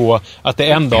förberedd på att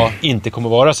det en dag inte kommer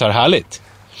vara så här härligt.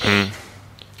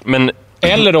 Men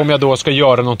eller om jag då ska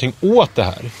göra någonting åt det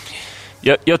här.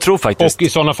 Jag tror faktiskt... Och i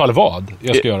sådana fall vad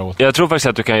jag ska göra åt det. Jag tror faktiskt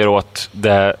att du kan göra åt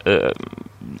det,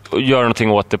 göra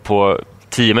någonting åt det på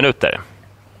 10 minuter.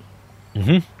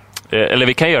 Eller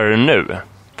vi kan göra det nu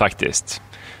faktiskt.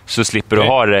 Så slipper du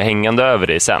ha det hängande över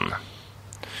dig sen.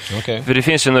 För det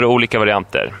finns ju några olika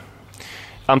varianter.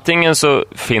 Antingen så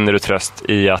finner du tröst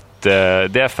i att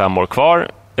det är 5 år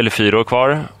kvar eller 4 år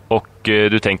kvar och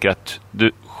du tänker att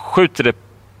du skjuter det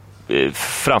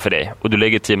framför dig och du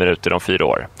lägger 10 minuter om 4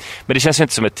 år. Men det känns ju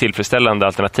inte som ett tillfredsställande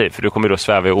alternativ, för du kommer då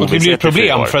sväva i ovisshet. Och det blir ett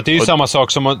problem, för att det är ju samma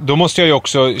sak som, då måste jag ju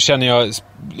också, känner jag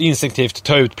instinktivt,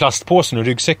 ta ut plastpåsen ur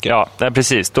ryggsäcken. Ja, nej,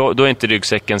 precis. Då är inte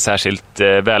ryggsäcken särskilt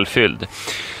välfylld.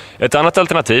 Ett annat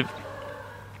alternativ,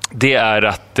 det är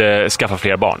att skaffa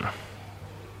fler barn.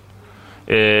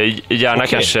 Gärna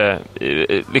kanske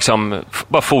liksom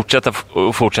bara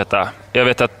fortsätta. Jag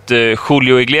vet att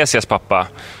Julio Iglesias pappa,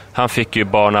 han fick ju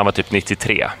barn när han var typ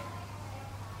 93.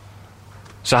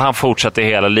 Så han fortsatte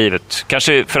hela livet.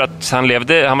 Kanske för att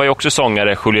han var ju också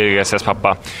sångare, Julio Iglesias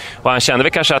pappa. Och han kände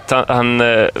väl kanske att han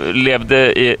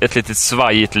levde i ett litet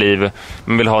svajigt liv,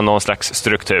 men vill ha någon slags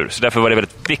struktur. Så därför var det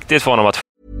väldigt viktigt för honom att...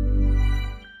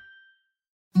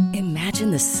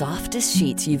 Imagine the softest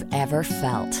sheets you've ever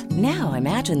felt. Now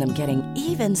imagine them getting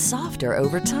even softer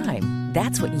over time.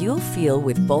 That's what you'll feel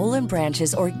with Boll &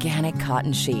 Branch's organic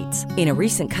cotton sheets. In a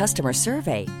recent customer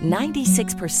survey,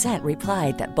 96%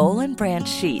 replied that Boll & Branch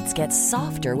sheets get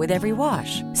softer with every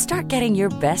wash. Start getting your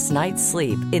best night's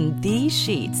sleep in these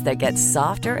sheets that get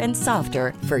softer and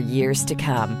softer for years to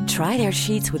come. Try their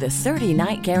sheets with a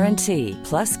 30-night guarantee.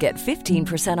 Plus, get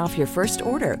 15% off your first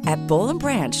order at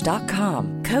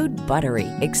bollandbranch.com. Code BUTTERY.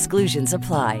 Exclusions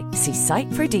apply. See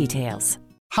site for details.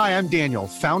 Hi, I'm Daniel,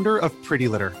 founder of Pretty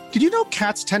Litter. Did you know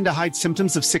cats tend to hide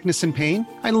symptoms of sickness and pain?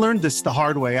 I learned this the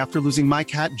hard way after losing my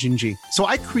cat, Gingy. So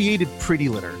I created Pretty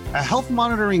Litter, a health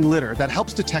monitoring litter that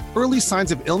helps detect early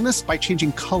signs of illness by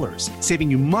changing colors, saving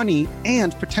you money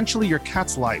and potentially your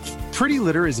cat's life. Pretty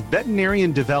Litter is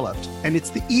veterinarian developed, and it's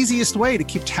the easiest way to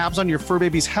keep tabs on your fur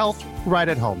baby's health right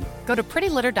at home. Go to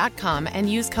prettylitter.com and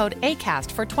use code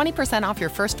ACAST for 20% off your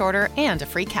first order and a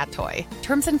free cat toy.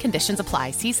 Terms and conditions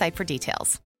apply. See site for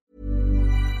details.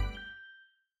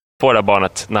 På det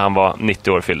barnet när han var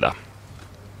 90 år fyllda.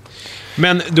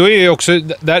 Men då är ju också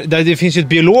där det finns ju ett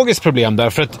biologiskt problem där,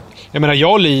 för att jag menar,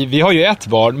 jag och Li, vi har ju ett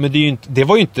barn, men det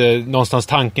var ju inte någonstans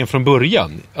tanken från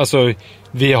början. Alltså,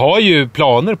 vi har ju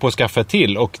planer på att skaffa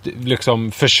till, och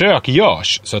liksom försök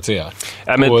görs, så att säga.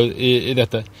 Ja, men, i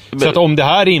detta. Så att om det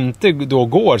här inte då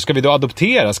går, ska vi då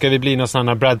adoptera? Ska vi bli någon sån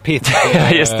här Brad Pitt?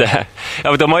 Just det.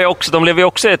 Ja, de lever ju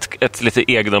också ett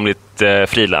lite egendomligt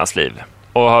frilansliv.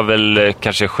 Och har väl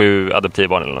kanske 7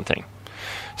 adoptivbarn eller någonting.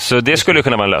 Så det skulle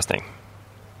kunna vara en lösning.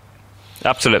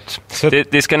 Absolut.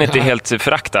 Det ska ni inte helt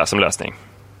förakta som lösning,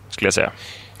 skulle jag säga.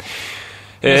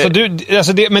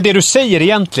 Men det du säger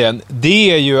egentligen,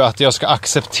 det är ju att jag ska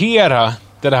acceptera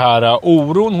det här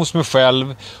oron hos mig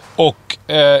själv och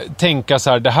tänka så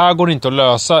här: det här går inte att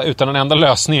lösa, utan den enda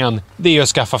lösningen, det är att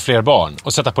skaffa fler barn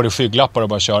och sätta på dig skygglappar och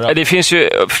bara köra. Det finns ju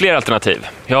fler alternativ.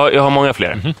 Jag har många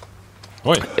fler. Mm-hmm.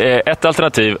 Oj. Ett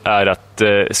alternativ är att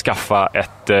skaffa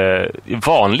ett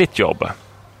vanligt jobb.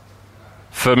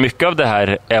 För mycket av det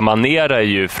här emanerar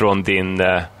ju från din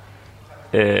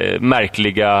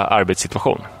märkliga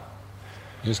arbetssituation.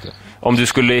 Just det. Om du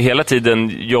skulle hela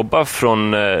tiden jobba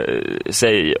från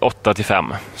säg 8 till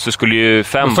 5, så skulle ju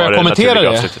 5 vara det naturliga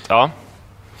avslutet. Ja.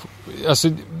 Alltså,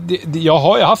 jag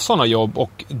har ju haft sådana jobb,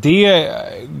 och det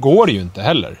går ju inte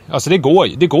heller. Alltså det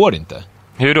går inte.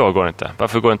 Hur då går det inte?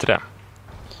 Varför går inte det?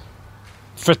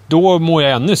 För att då mår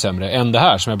jag ännu sämre än det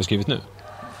här som jag beskrivit nu.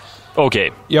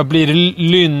 Okej. Jag blir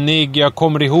lynnig, jag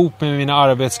kommer ihop med mina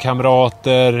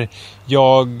arbetskamrater.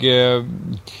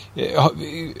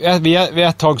 Vid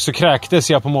ett tag så kräktes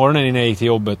jag på morgonen innan jag gick till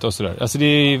jobbet och sådär. Alltså det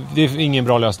är ingen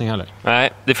bra lösning heller. Nej,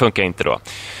 det funkar inte då.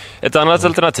 Ett annat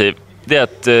alternativ, det är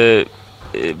att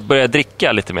börja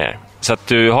dricka lite mer. Så att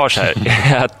du har så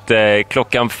här att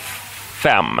klockan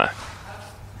 5,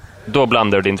 då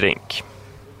blandar du din drink.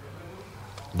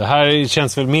 Det här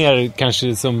känns väl mer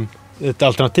kanske som ett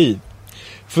alternativ.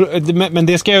 Men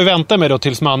det ska jag vänta med då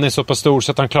tills man är så pass stor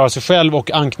så att han klarar sig själv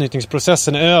och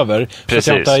anknytningsprocessen är över. Precis.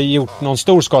 Så att jag inte har gjort någon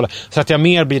stor skala. Så att jag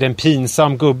mer blir en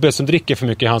pinsam gubbe som dricker för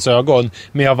mycket i hans ögon.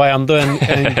 Men jag var ändå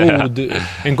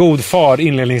en god far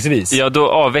inledningsvis. Ja,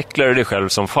 då avvecklar du dig själv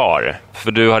som far.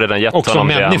 För du har redan gett och honom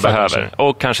det han behöver. Kanske.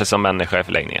 Och kanske som människa i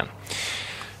förlängningen.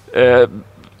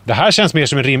 Det här känns mer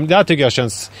som en rim. Det här tycker jag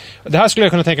känns... Det här skulle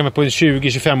jag kunna tänka mig på en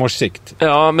 20-25 års sikt.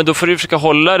 Ja, men då får du försöka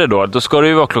hålla det då. Då ska det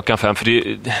ju vara klockan 5. För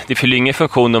det fyller ingen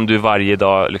funktion om du varje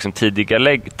dag liksom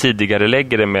tidigare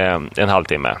lägger det med en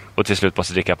halvtimme. Och till slut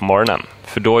måste dricka på morgonen.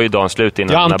 För då är ju dagen slut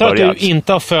innan den har börjat. Jag antar att du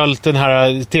inte har följt den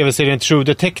här tv-serien True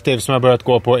Detective som har börjat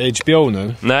gå på HBO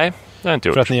nu. Nej. Det har jag inte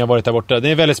gjort. För att ni har varit där borta. Det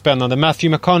är väldigt spännande.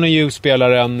 Matthew McConaughey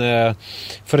spelar en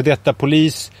före detta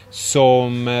polis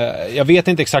som... jag vet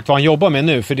inte exakt vad han jobbar med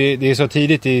nu, för det är så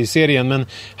tidigt i serien. Men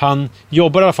han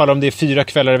jobbar i alla fall om det är 4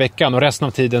 kvällar i veckan och resten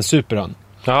av tiden super han.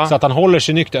 Ja. Så att han håller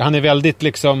sig nykter.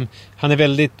 Han är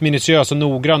väldigt minutiös och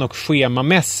noggrann och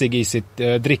schemamässig i sitt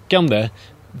drickande.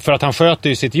 För att han sköter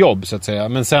ju sitt jobb, så att säga.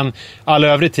 Men sen all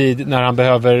övrig tid när han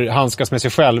behöver handskas med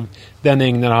sig själv, den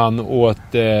ägnar han åt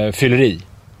fylleri.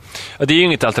 Ja, det är ju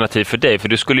inget alternativ för dig, för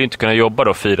du skulle ju inte kunna jobba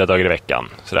då 4 dagar i veckan.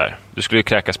 Sådär. Du skulle ju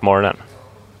kräkas på morgonen.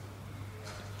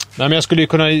 Nej, men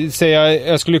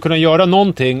jag skulle kunna göra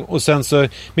någonting och sen så...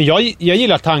 Men jag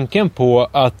gillar tanken på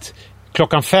att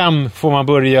 5:00 får man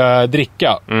börja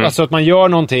dricka. Alltså att man gör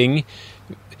någonting.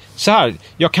 Så här,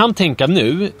 jag kan tänka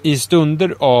nu i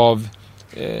stunder av...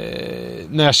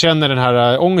 när jag känner den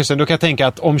här ångesten, då kan jag tänka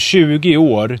att om 20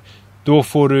 år då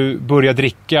får du börja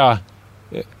dricka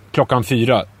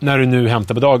 4:00 när du nu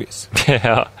hämtar på dagis.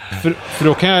 Ja. För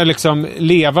då kan jag liksom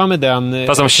leva med den...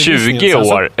 Fast om 20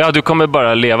 år, ja, du kommer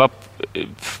bara leva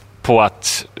på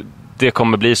att det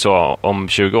kommer bli så om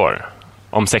 20 år.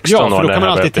 Om 16 år. Ja, för då kan man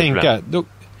alltid tänka.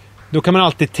 Då kan man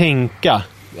alltid tänka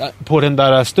på den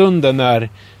där stunden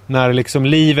när liksom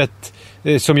livet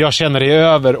som jag känner är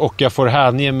över och jag får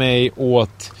hänge mig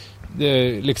åt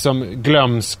liksom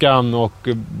glömskan och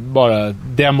bara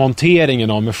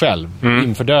demonteringen av mig själv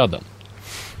inför döden.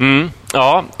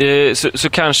 Ja, så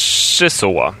kanske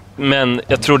så. Men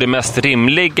jag tror det mest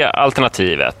rimliga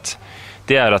alternativet,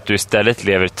 det är att du istället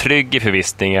lever trygg i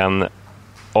förvissningen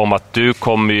om att du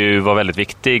kommer ju vara väldigt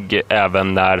viktig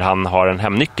även när han har en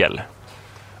hemnyckel.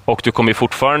 Och du kommer ju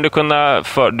fortfarande kunna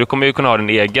ha din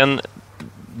egen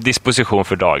disposition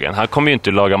för dagen. Han kommer ju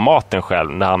inte laga maten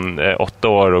själv när han är 8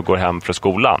 år och går hem från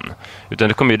skolan. Utan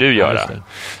det kommer ju du göra.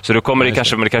 Så då kommer det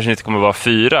kanske inte kommer vara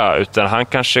 4, utan han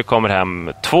kanske kommer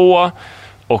hem 2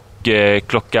 och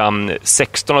klockan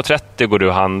 16:30 går du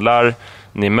och handlar.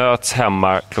 Ni möts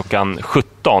hemma klockan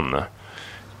 17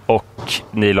 och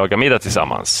ni lagar middag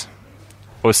tillsammans.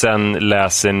 Och sen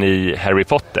läser ni Harry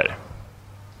Potter.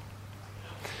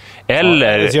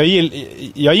 Eller... Ja, alltså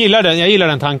jag gillar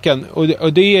den tanken.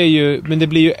 Och det är ju, men det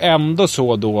blir ju ändå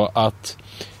så då att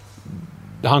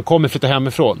han kommer flytta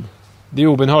hemifrån. Det är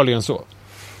obenhörligen så.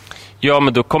 Ja,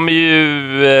 men då kommer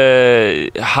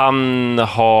ju han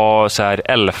ha så här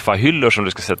elfahyllor som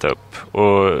du ska sätta upp.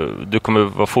 Och du kommer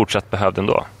vara fortsatt behövd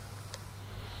ändå.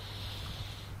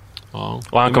 Ja,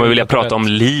 och han kommer vilja prata om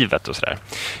livet och sådär.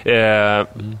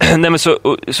 Nej, men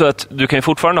så att du kan ju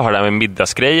fortfarande ha det här med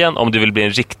middagsgrejen. Om du vill bli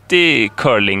en riktig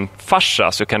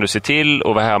curlingfarsa så kan du se till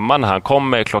att vara hemma när han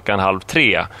kommer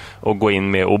 2:30 och gå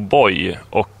in med O'boy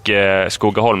och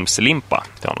Skogaholmslimpa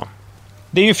till honom.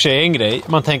 Det är ju för sig en grej.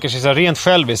 Man tänker sig så här rent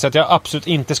själviskt att jag absolut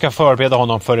inte ska förbereda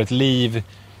honom för ett liv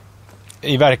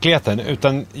i verkligheten,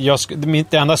 utan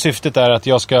mitt enda syftet är att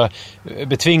jag ska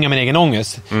betvinga min egen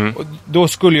ångest. Och då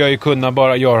skulle jag ju kunna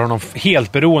bara göra honom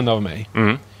helt beroende av mig.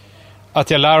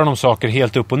 Att jag lär honom saker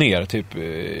helt upp och ner, typ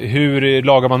hur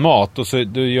lagar man mat, och så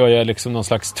då gör jag liksom någon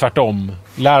slags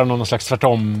lär honom någon slags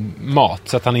tvärtom mat,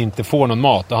 så att han inte får någon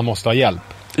mat och han måste ha hjälp.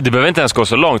 Det behöver inte ens gå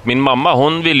så långt. Min mamma,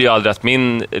 hon ville ju aldrig att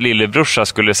min lillebrorsa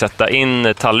skulle sätta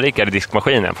in tallrikar i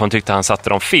diskmaskinen, för hon tyckte han satte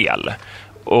dem fel.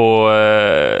 Och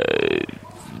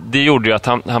det gjorde ju att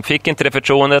han fick inte det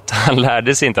förtroendet. Han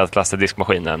lärde sig inte att lasta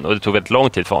diskmaskinen och det tog väldigt lång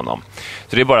tid för honom.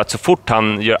 Så det är bara att så fort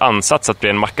han gör ansats att bli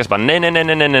en macka så bara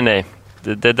nej.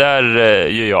 Det där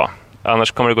gör jag.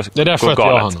 Annars kommer det gå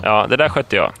galet. Ja, det där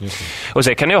skötte jag. Och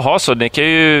sen kan ni ju ha så, ni kan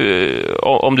ju,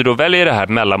 om du då väljer det här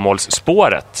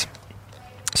mellanmålsspåret,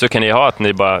 så kan ni ha att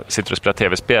ni bara sitter och spelar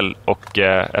tv-spel och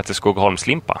äter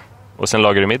Skogaholmslimpa. Och sen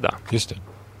lagar du middag. Just det.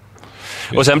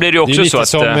 Och sen blir det också så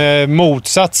att... Det är lite som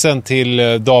motsatsen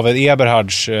till David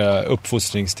Eberhards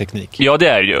uppfostringsteknik. Ja, det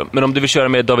är ju. Men om du vill köra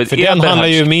med David Eberhards... För den handlar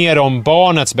ju mer om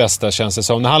barnets bästa, känns det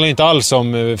som. Den handlar inte alls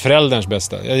om förälderns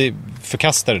bästa. Jag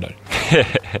förkastar det där.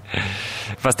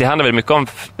 Fast det handlar väl mycket om...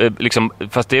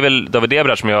 fast det är väl David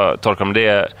Eberhard som jag tolkar om.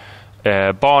 Det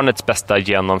är barnets bästa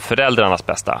genom föräldrarnas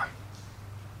bästa.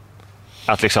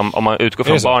 Att liksom, om man utgår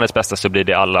från barnets bästa så blir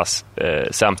det allas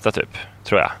sämsta typ,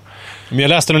 tror jag. Men jag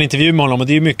läste någon intervju med honom och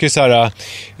det är mycket så här...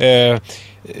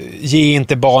 ge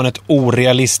inte barnet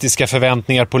orealistiska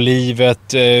förväntningar på livet,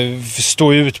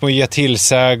 stå ut med att ge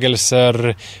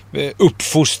tillsägelser,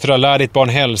 uppfostra, lär ditt barn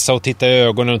hälsa och titta i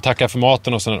ögonen och tacka för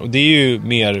maten och sådär. Och det är ju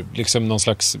mer liksom någon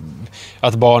slags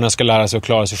att barnen ska lära sig att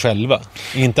klara sig själva.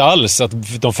 Inte alls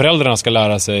att de föräldrarna ska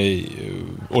lära sig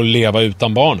att leva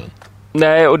utan barnen.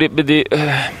 Nej, och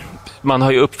man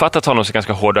har ju uppfattat honom som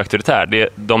ganska hård och auktoritär.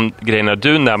 De grejerna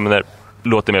du nämner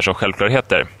låter mer som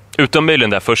självklarheter. Utom möjligen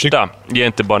där första ger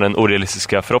inte bara en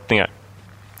orealistiska förhoppningar.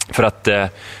 För att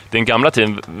den gamla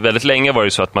tiden, väldigt länge var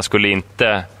det så att man skulle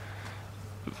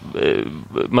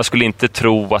inte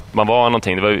tro att man var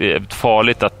någonting. Det var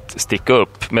farligt att sticka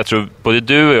upp. Men jag tror både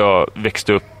du och jag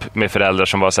växte upp med föräldrar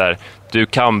som var så här: du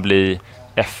kan bli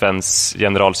FNs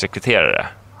generalsekreterare.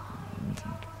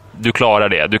 Du klarar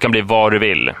det. Du kan bli vad du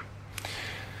vill.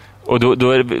 Och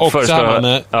då är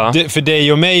det för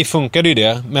dig och mig funkar det ju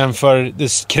det. Men för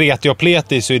det kreti och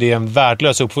pleti så är det en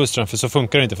värdelös uppfostran. För så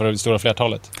funkar det inte för det stora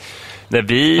flertalet. Nej,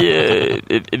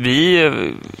 vi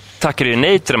tackade ju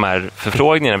nej till de här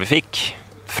förfrågningarna vi fick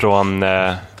från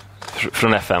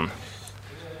FN.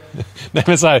 Nej,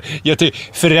 men så här,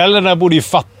 föräldrarna borde ju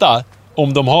fatta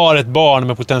om de har ett barn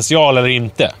med potential eller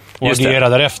inte. Och agera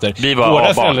därefter.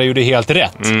 Båda föräldrar gjorde helt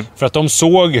rätt. För att de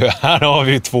såg ju, här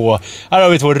har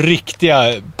vi två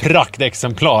riktiga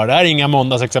praktexemplar. Det här är inga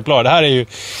måndagsexemplar. Det här är ju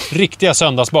riktiga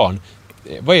söndagsbarn.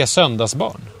 Vad är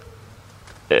söndagsbarn?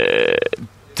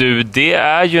 Det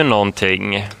är ju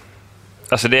någonting...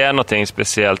 Alltså det är någonting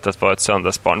speciellt att vara ett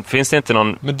söndagsbarn. Finns det inte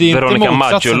någon Veronica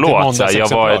Maggio-låt? Jag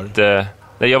var ett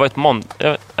jag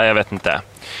vet inte.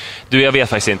 Jag vet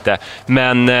faktiskt inte.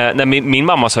 Men min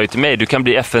mamma sa ju till mig: du kan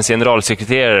bli FNs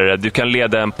generalsekreterare, du kan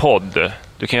leda en podd,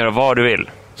 du kan göra vad du vill.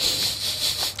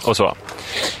 Och så.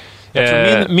 Jag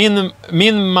tror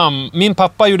min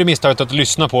pappa gjorde misstaget att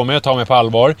lyssna på mig och ta mig på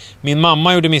allvar. Min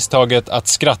mamma gjorde misstaget att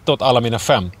skratta åt alla mina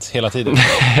skämt hela tiden.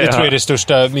 Det tror jag är det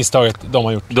största misstaget de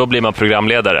har gjort. Då blir man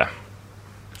programledare.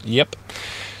 Japp.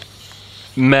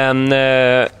 Men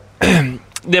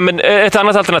ett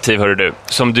annat alternativ, hör du,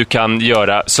 som du kan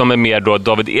göra, som är mer då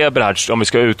David Eberhards, om vi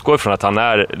ska utgå ifrån att han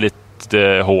är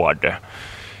lite hård,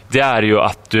 det är ju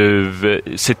att du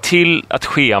ser till att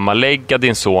schemalägga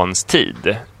din sons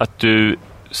tid. Att du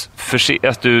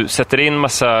sätter in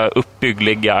massa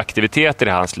uppbyggliga aktiviteter i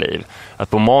hans liv. Att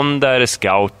på måndag är det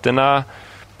scouterna,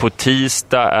 på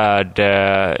tisdag är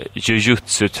det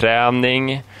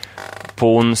jujutsu-träning,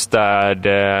 på onsdag är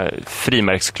det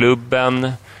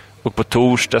frimärksklubben, och på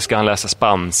torsdag ska han läsa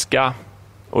spanska.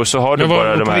 Och så har du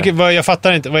bara de här... Jag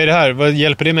fattar inte, vad är det här? Vad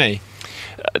hjälper det mig?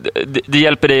 Det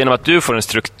hjälper dig genom att du får en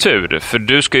struktur. För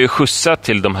du ska ju skjutsa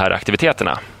till de här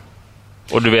aktiviteterna.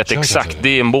 Och du vet exakt,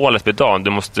 det är målet med dagen.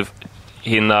 Du måste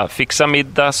hinna fixa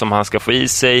middag som han ska få i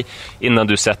sig innan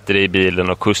du sätter dig i bilen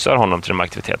och skjutsar honom till de här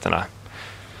aktiviteterna.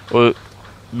 Och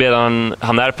medan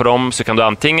han är på dem så kan du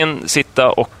antingen sitta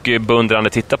och beundrande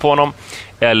titta på honom,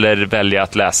 eller välja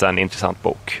att läsa en intressant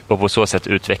bok och på så sätt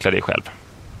utveckla dig själv.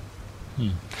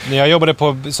 När jag jobbade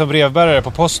som brevbärare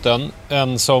på posten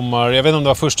en sommar, jag vet inte om det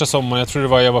var första sommaren, jag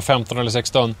tror jag var 15 eller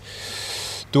 16.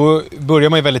 Då började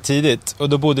man ju väldigt tidigt och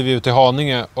då bodde vi ute i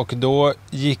Haninge, och då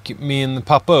gick min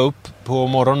pappa upp på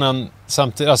morgonen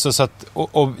samtidigt, alltså så att,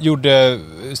 och gjorde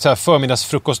så här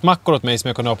förmiddagsfrukostmackor åt mig som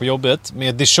jag kunde ha på jobbet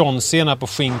med dijonsenap på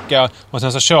skinka, och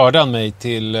sen så körde han mig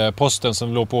till posten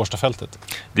som låg på Årstafältet.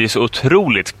 Det är så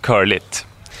otroligt curligt.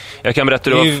 Jag kan berätta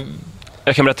det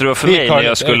för mig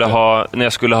när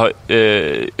jag skulle ha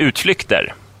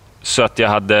utflykter, så att jag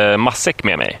hade matsäck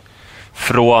med mig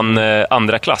från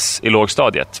andra klass i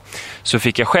lågstadiet. Så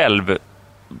fick jag själv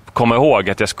komma ihåg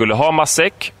att jag skulle ha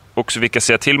matsäck, och så fick jag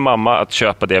säga till mamma att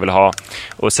köpa det jag ville ha,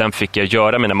 och sen fick jag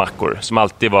göra mina mackor som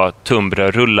alltid var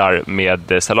tunnbrödsrullar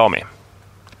med salami.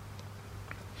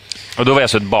 Och då var jag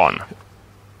så ett barn.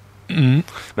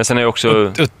 Men sen har jag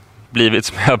också blivit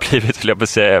som jag har blivit, vill jag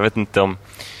säga. Jag vet inte om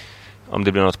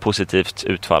det blir något positivt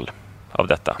utfall av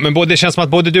detta. Men det känns som att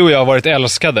både du och jag har varit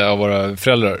älskade av våra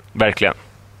föräldrar. Verkligen.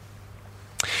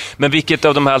 Men vilket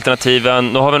av de här alternativen,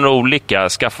 nu har vi några olika.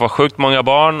 Skaffa sjukt många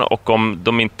barn, och om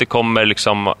de inte kommer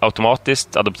liksom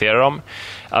automatiskt, adoptera dem.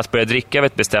 Att börja dricka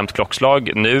vid ett bestämt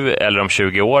klockslag nu eller om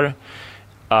 20 år.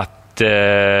 Att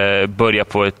börja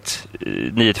på ett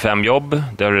 9-5 jobb,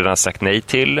 det har du redan sagt nej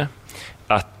till.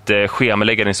 Att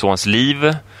schemalägga din sons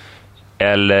liv.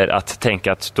 Eller att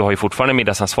tänka att du har ju fortfarande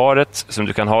middagsansvaret som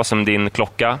du kan ha som din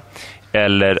klocka.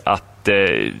 Eller att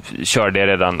köra det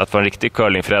redan, att vara en riktig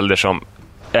curlingförälder som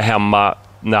är hemma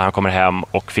när han kommer hem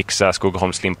och fixar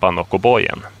Skogaholmslimpan och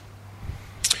O'boyen.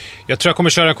 Jag tror jag kommer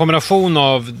köra en kombination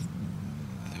av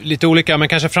lite olika, men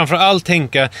kanske framförallt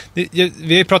tänka... Vi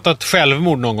har ju pratat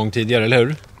självmord någon gång tidigare, eller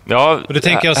hur? Ja, och då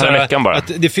tänker jag så här, veckan bara.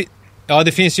 Att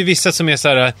det finns ju vissa som är så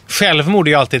här, självmord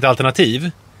är ju alltid ett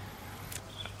alternativ.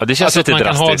 Ja, det känns lite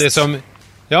drastiskt. Man kan ha det som...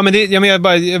 Ja, men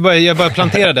jag bara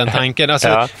planterar den tanken.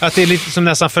 Alltså, att det är lite som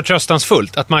nästan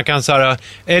förtröstansfullt. Att man kan så här,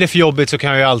 är det för jobbigt så kan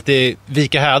jag ju alltid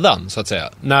vika hädan, så att säga.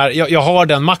 När jag har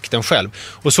den makten själv.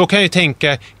 Och så kan jag ju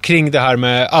tänka kring det här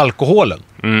med alkoholen.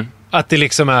 Att det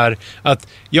liksom är att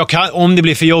jag kan, om det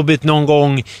blir för jobbigt någon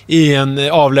gång i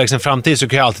en avlägsen framtid så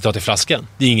kan jag alltid ta till flaskan.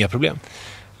 Det är inga problem.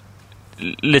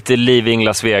 Lite Leaving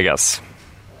Las Vegas.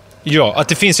 Ja, att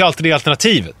det finns ju alltid det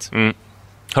alternativet. Mm.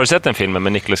 Har du sett den filmen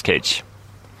med Nicolas Cage?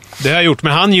 Det har jag gjort,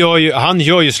 men han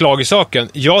gör ju slag i saken.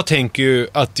 Jag tänker ju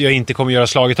att jag inte kommer göra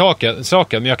slag i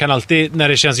saken, men jag kan alltid, när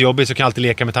det känns jobbigt så kan jag alltid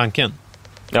leka med tanken.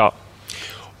 Ja.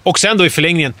 Och sen då i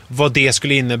förlängningen, vad det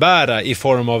skulle innebära i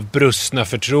form av brustna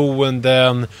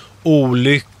förtroenden,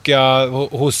 olycka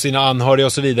hos sina anhöriga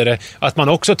och så vidare. Att man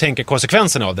också tänker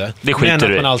konsekvenserna av det. Det skiter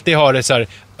men att man alltid har det så här,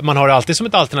 man har det alltid som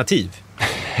ett alternativ.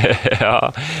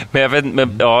 Ja, men jag vet,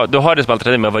 ja, du har det som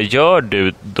alternativ, men vad gör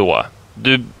du då?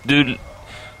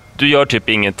 Du gör typ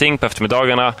ingenting på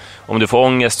eftermiddagarna. Om du får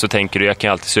ångest så tänker du, jag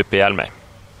kan alltid supa ihjäl mig.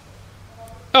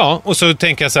 Ja, och så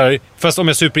tänker jag så här, fast om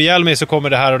jag super ihjäl mig så kommer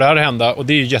det här och det här att hända, och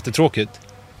det är ju jättetråkigt.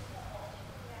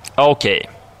 Ja, okej.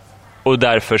 Och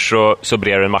därför så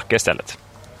brer du en macka istället.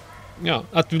 Ja,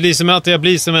 att jag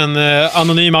blir som en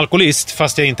anonym alkoholist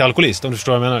fast jag är inte alkoholist, om du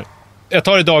förstår vad jag menar. Jag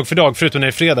tar det dag för dag, förutom när det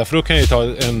är fredag, för då kan jag ju ta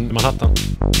en Manhattan.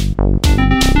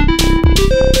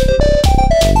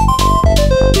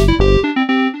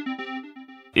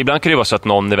 Ibland kan det vara så att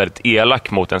någon är väldigt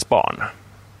elak mot ens barn.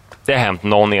 Det har hänt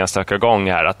någon enstaka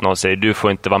gång här att någon säger du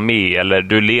får inte vara med, eller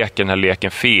du leker den här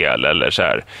leken fel, eller så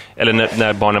här. Eller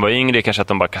när barnen var yngre kanske att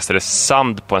de bara kastade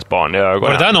sand på ens barn i ögonen.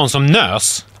 Var det där någon som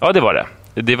nös? Ja, det var det.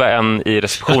 Det var en i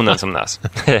receptionen som nös.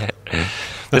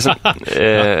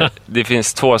 Det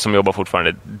finns 2 som jobbar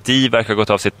fortfarande. De verkar ha gått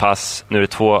av sitt pass. Nu är det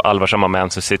 2 allvarsamma män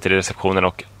som sitter i receptionen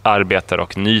och arbetar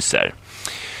och nyser.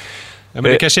 Ja,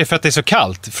 men det kanske är för att det är så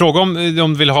kallt. Fråga om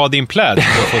de vill ha din pläd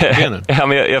på benen. Ja,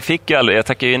 men jag fick ju aldrig, jag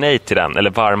tackade ju nej till den. Eller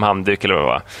varm handduk eller vad det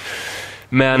var.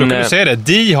 Men, då kan du säga det.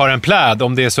 De har en pläd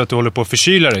om det är så att du håller på att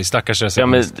förkyla dig, stackars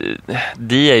receptionist. Ja, men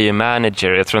de är ju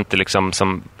manager. Jag tror inte liksom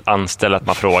som anställd att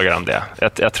man frågar om det.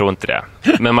 Jag tror inte det.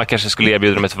 Men man kanske skulle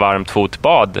erbjuda dem ett varmt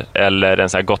fotbad eller en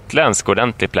sån här gotländsk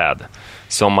ordentlig pläd.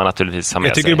 Som man naturligtvis har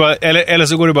med sig. Eller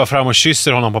så går du bara fram och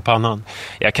kysser honom på pannan.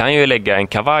 Jag kan ju lägga en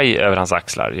kavaj över hans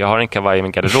axlar. Jag har en kavaj i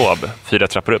min garderob 4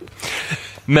 trappor upp.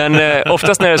 Men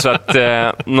oftast när det är så att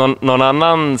någon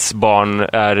annans barn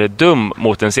är dum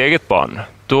mot ens eget barn,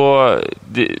 då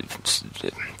det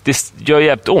gör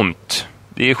jävligt ont.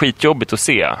 Det är skitjobbigt att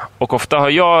se. Och ofta har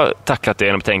jag tacklat det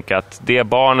genom att tänka att det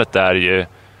barnet är ju...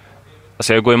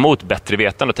 Alltså jag går emot bättre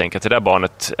vetande och tänker att det där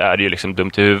barnet är ju liksom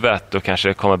dumt i huvudet och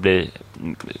kanske kommer bli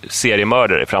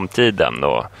seriemördare i framtiden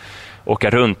och åka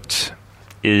runt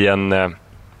i en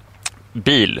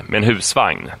bil med en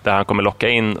husvagn där han kommer locka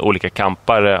in olika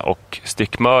kampare och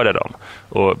styckmörda dem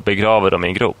och begrava dem i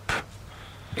en grop.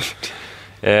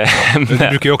 Du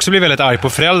brukar ju också bli väldigt arg på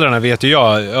föräldrarna, vet ju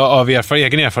jag av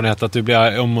egen erfarenhet, att du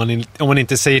blir om man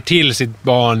inte säger till sitt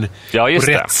barn på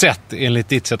rätt sätt enligt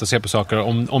ditt sätt att se på saker,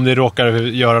 om det råkar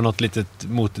göra något litet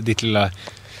mot ditt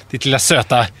lilla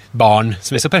söta barn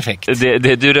som är så perfekt.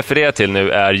 Det du refererar till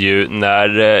nu är ju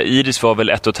när Iris var väl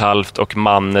 1,5 och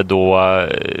Manne då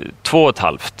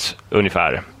 2,5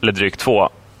 ungefär, eller drygt 2.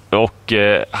 Och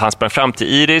han sprang fram till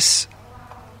Iris,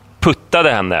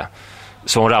 puttade henne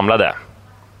så hon ramlade.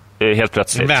 Helt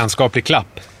plötsligt. En vänskaplig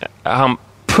klapp. Han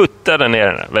puttade ner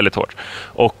henne väldigt hårt.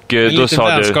 Och då sa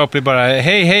du... vänskaplig bara,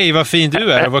 hej, vad fin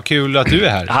du är och vad kul att du är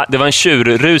här. Det var en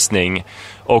tjurrusning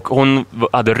och hon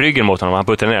hade ryggen mot honom och han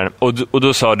puttade ner henne. Och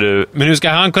då sa du... Men hur ska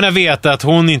han kunna veta att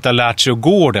hon inte har lärt sig att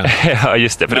gå den? Ja,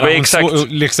 just det. För det var exakt...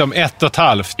 liksom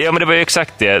 1,5. Ja, men det var ju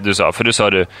exakt det du sa. För du sa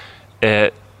du...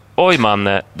 Oj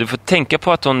man, du får tänka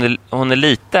på att hon är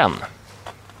liten.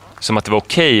 Som att det var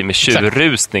okej med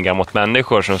tjurrusningar mot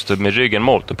människor som stod med ryggen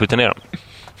mot och puttade ner dem.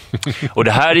 Och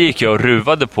det här gick jag och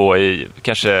ruvade på i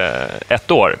kanske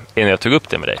 1 år innan jag tog upp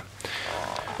det med dig.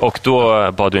 Och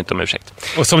då bad du inte om ursäkt.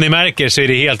 Och som ni märker så är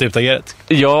det helt utagerat.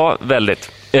 Ja,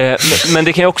 väldigt. Men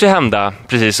det kan ju också hända,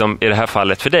 precis som i det här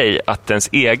fallet för dig, att ens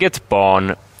eget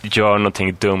barn gör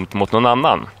någonting dumt mot någon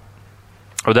annan.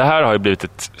 Och det här har ju blivit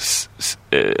ett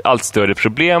allt större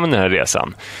problem med den här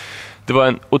resan. Det var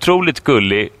en otroligt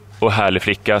gullig och härlig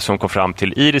flicka som kom fram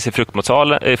till Iris i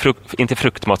fruktmatsalen, inte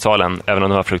fruktmatsalen, även om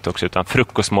de har frukt också, utan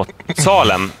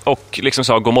frukostmatsalen, och liksom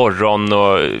sa god morgon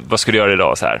och vad ska du göra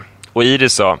idag så här. Och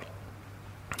Iris sa,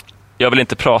 jag vill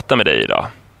inte prata med dig idag.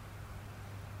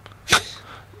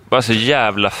 Det var så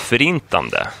jävla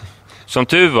förintande. Som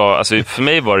tur var, alltså för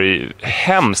mig var det ju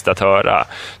hemskt att höra.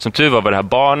 Som tur var det här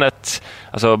barnet,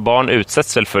 alltså barn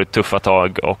utsätts väl för tuffa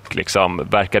tag och liksom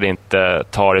verkade inte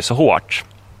ta det så hårt.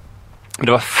 Men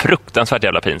det var fruktansvärt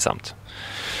jävla pinsamt.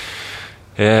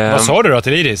 Vad sa du då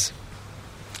till Iris?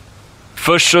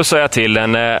 Först så sa jag till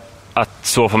henne att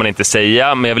så får man inte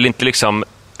säga, men jag vill inte liksom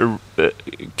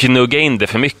knugga in det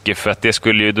för mycket, för att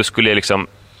då skulle jag liksom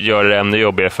göra det ännu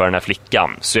jobbigare för den här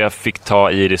flickan. Så jag fick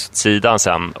ta Iris åt sidan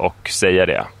sen och säga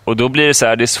det. Och då blir det så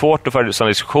här, det är svårt att föra sådana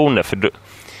diskussioner, för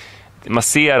man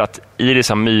ser att Iris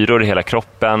har myror i hela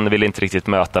kroppen, vill inte riktigt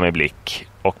möta med blick.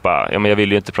 Och bara, men jag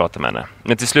vill ju inte prata med henne.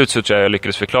 Men till slut så tror jag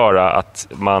lyckades förklara att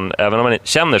man, även om man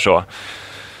känner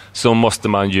så måste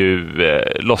man ju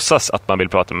låtsas att man vill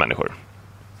prata med människor.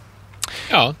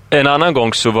 Ja. En annan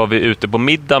gång så var vi ute på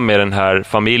middag med den här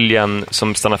familjen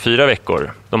som stannar 4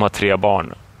 veckor. De har 3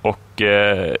 barn. Och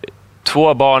 2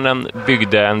 av barnen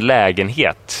byggde en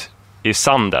lägenhet i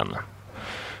sanden.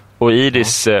 Och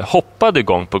Iris hoppade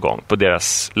gång på gång på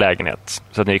deras lägenhet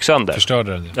så att den gick sönder.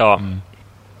 Förstörde den? Ja.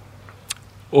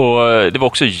 Och det var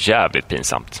också jävligt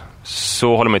pinsamt.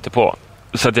 Så håller man inte på.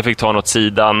 Så att jag fick ta något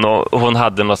sidan, och hon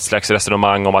hade något slags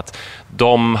resonemang om att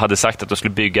de hade sagt att de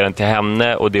skulle bygga den till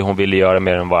henne, och det hon ville göra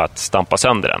med den var att stampa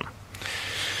sönder den.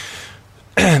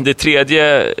 Det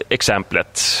tredje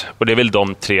exemplet, och det är väl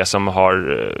de 3 som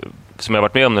jag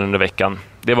varit med om under veckan,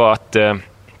 det var att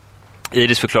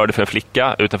Iris förklarade för en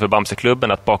flicka utanför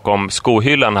Bamseklubben att bakom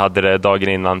skohyllan hade det dagen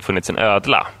innan funnits en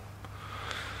ödla.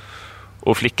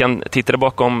 Och flickan tittade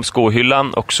bakom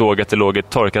skohyllan och såg att det låg ett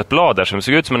torkat blad där som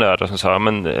såg ut som en ödla, som sa,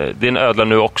 men det är en ödla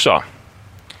nu också.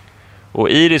 Och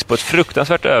Iris på ett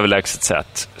fruktansvärt överlägset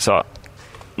sätt sa,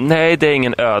 nej, det är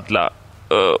ingen ödla.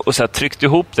 Och så här tryckte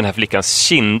ihop den här flickans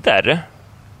kinder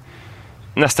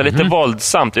nästan lite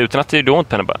våldsamt, utan att det gjorde ont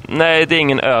på henne. Bara, nej, det är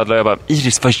ingen ödla. Jag bara,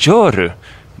 Iris, vad gör du?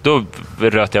 Då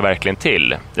röt jag verkligen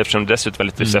till, eftersom det dessutom var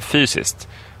lite så här fysiskt.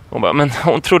 Hon bara, men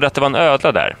hon trodde att det var en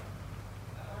ödla där.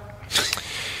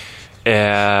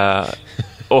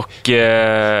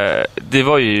 Det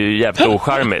var ju jävligt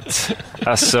ocharmigt.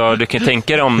 Alltså, du kan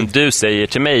tänka dig om du säger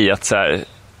till mig att så här,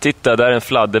 titta, där är en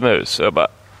fladdermus, och jag bara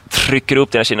trycker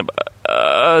upp den här kinden och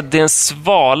bara, det är en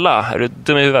svala, är du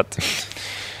dum i huvudet?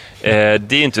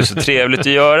 Det är inte så trevligt att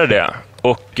göra det.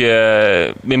 Och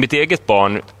med mitt eget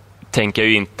barn tänker jag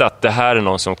ju inte att det här är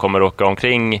någon som kommer åka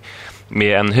omkring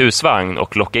med en husvagn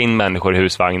och locka in människor i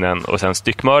husvagnen och sen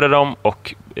styckmörda dem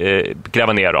och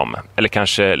gräva ner dem. Eller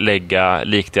kanske lägga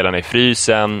likdelarna i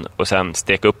frysen och sen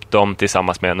steka upp dem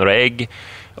tillsammans med några ägg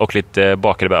och lite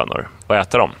bakade bönor och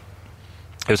äta dem.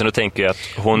 Utan då tänker jag att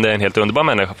hon är en helt underbar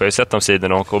människa, för jag har sett de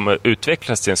sidorna och hon kommer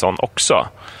utvecklas till en sån också.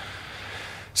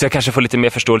 Så jag kanske får lite mer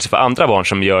förståelse för andra barn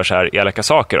som gör så här elaka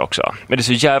saker också. Men det är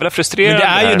så jävla frustrerande.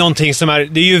 Men det är ju någonting som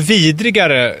det är ju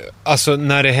vidrigare, alltså,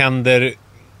 när det händer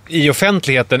i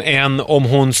offentligheten än om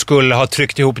hon skulle ha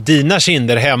tryckt ihop dina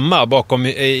kinder hemma bakom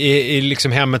i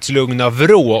liksom hemmets lugna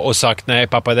vrå och sagt, nej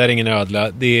pappa, det är ingen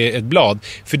ödla, det är ett blad.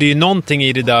 För det är ju någonting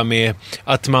i det där med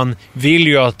att man vill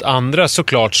ju att andra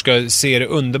såklart ska se det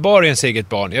underbara i ens eget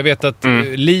barn. Jag vet att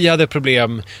Li hade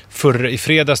problem i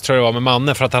fredags, tror jag det var, med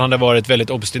mannen, för att han hade varit väldigt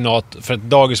obstinat, för att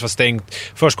dagis var stängt,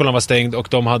 förskolan var stängd och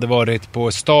de hade varit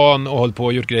på stan och hållit på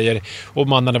och gjort grejer, och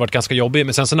mannen hade varit ganska jobbig.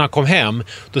 Men sen så när han kom hem,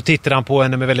 då tittade han på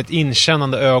henne med väldigt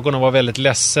inkännande ögon och var väldigt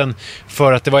ledsen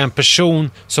för att det var en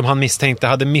person som han misstänkte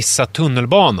hade missat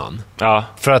tunnelbanan. Ja.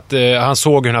 För att han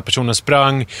såg hur den här personen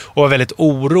sprang och var väldigt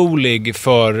orolig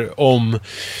för om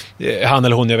han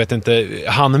eller hon, jag vet inte,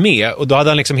 han med. Och då hade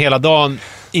han liksom hela dagen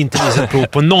inte visat prov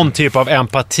på någon typ av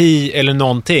empati eller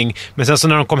någonting. Men sen så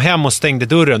när de kom hem och stängde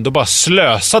dörren, då bara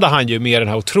slösade han ju med den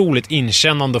här otroligt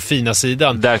inkännande och fina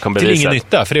sidan till ingen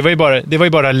nytta. För det var ju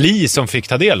bara Li som fick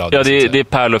ta del av det. Ja, det är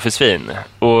pärlor för svin.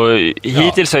 Och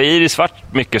hittills har Iris varit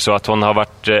mycket så att hon har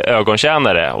varit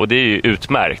ögontjänare. Och det är ju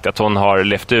utmärkt att hon har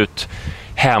levt ut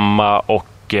hemma och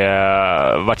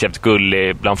varit jävligt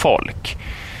gullig bland folk.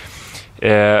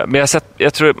 Men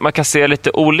jag tror man kan se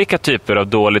lite olika typer av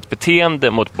dåligt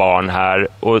beteende mot barn här.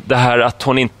 Och det här att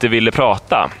hon inte ville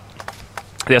prata,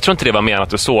 jag tror inte det var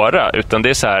menat att såra, utan det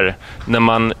är så här,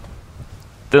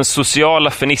 den sociala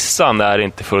fernissan är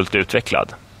inte fullt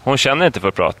utvecklad. Hon känner inte för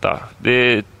att prata. Det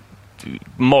är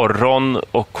morgon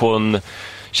och hon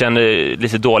känner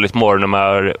lite dåligt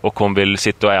morgonhumör och hon vill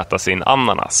sitta och äta sin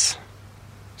ananas.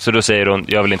 Så då säger hon,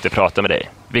 jag vill inte prata med dig.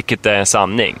 Vilket är en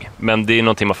sanning. Men det är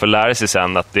någonting man får lära sig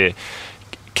sen, att det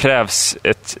krävs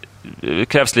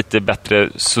lite bättre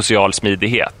social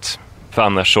smidighet. För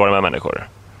annars sårar man människor.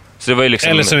 Så det var ju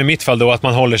liksom... Eller som i mitt fall då, att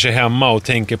man håller sig hemma och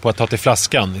tänker på att ta till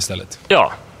flaskan istället.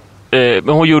 Ja,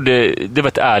 men det var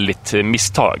ett ärligt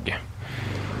misstag.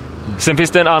 Sen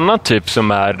finns det en annan typ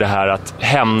som är det här att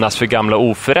hämnas för gamla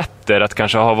oförrätter. Att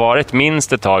kanske ha varit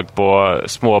minst ett tag på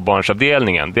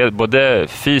småbarnsavdelningen. Det är både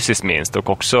fysiskt minst och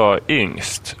också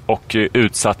yngst. Och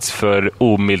utsatts för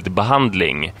omild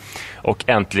behandling. och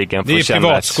äntligen får känna... Det är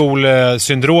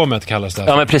privatskolesyndromet kallas det.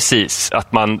 Ja, men precis. Att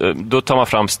då tar man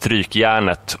fram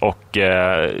strykjärnet och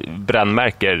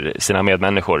brännmärker sina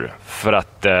medmänniskor. För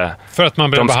att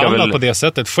man blir behandlad på det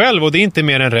sättet själv, och det är inte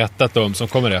mer än rätt att de som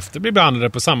kommer efter blir behandlade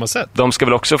på samma sätt. De ska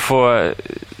väl också få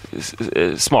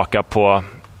smaka på,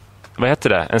 vad heter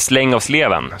det? En släng av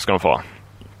sleven ska de få.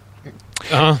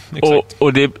 Ja, exakt.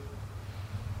 Och det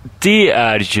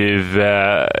är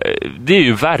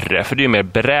ju värre, för det är ju mer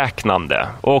beräknande.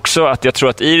 Och också att jag tror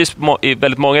att Iris i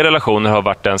väldigt många relationer har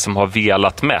varit den som har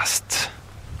velat mest.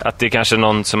 Att det är kanske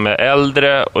någon som är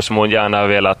äldre och som hon gärna har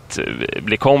velat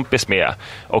bli kompis med,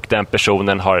 och den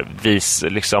personen har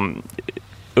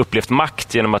upplevt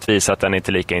makt genom att visa att den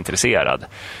inte är lika intresserad.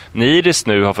 När Iris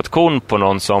nu har fått kon på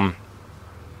någon som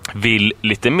vill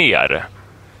lite mer,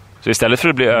 så istället för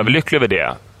att bli överlycklig över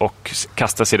det och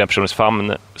kasta sig i den personens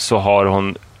famn, så har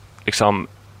hon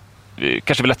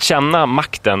kanske velat känna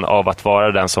makten av att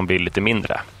vara den som vill lite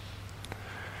mindre.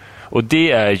 Och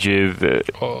det är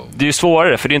ju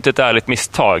svårare, för det är inte ett ärligt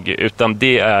misstag, utan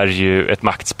det är ju ett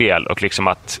maktspel och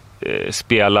att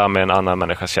spela med en annan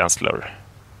människas känslor.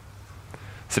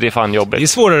 Så det är fan jobbigt. Det är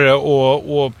svårare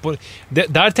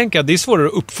där tänker jag, det är svårare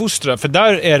att uppfostra, för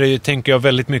där är det ju, tänker jag,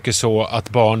 väldigt mycket så att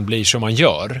barn blir som man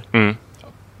gör.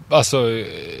 Alltså,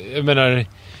 jag menar,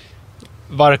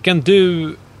 varken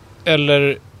du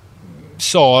eller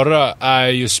Sara är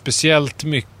ju speciellt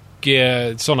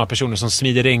mycket sådana personer som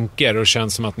smider ränker och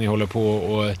känns som att ni håller på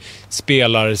och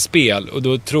spelar spel. Och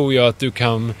då tror jag att du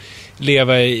kan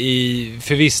leva i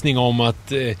förvissning om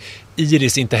att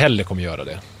Iris inte heller kommer göra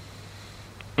det.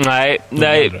 Nej,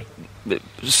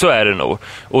 så är det nog.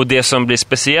 Och det som blir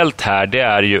speciellt här, det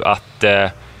är ju att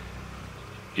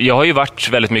jag har ju varit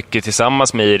väldigt mycket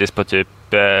tillsammans med Iris på typ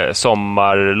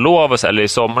sommarlov, eller i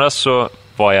somras så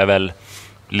var jag väl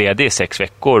ledig i 6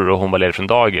 veckor och hon var ledig från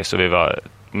dagis och vi var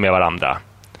med varandra.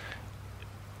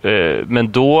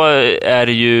 Men då är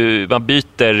det ju, man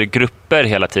byter grupper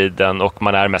hela tiden och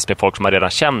man är mest med folk som man redan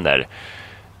känner.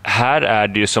 Här är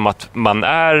det ju som att man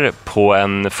är på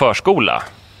en förskola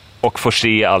och får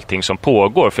se allting som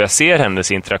pågår, för jag ser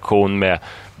hennes interaktion med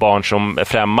barn som är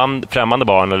främmande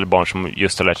barn eller barn som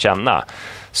just har lärt känna.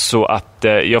 Så att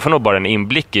jag får nog bara en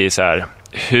inblick i så här,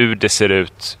 hur det ser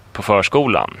ut på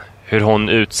förskolan. Hur hon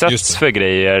utsätts för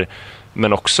grejer,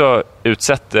 men också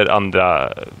utsätter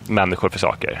andra människor för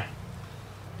saker.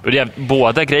 Och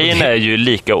båda grejerna är ju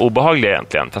lika obehagliga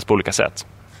egentligen, fast på olika sätt.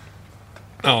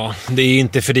 Ja, det är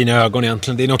inte för dina ögon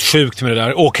egentligen. Det är något sjukt med det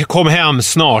där. Och kom hem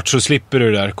snart så slipper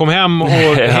du det där. Kom hem och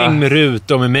häng med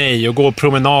Rut och med mig och gå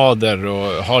promenader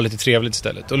och ha lite trevligt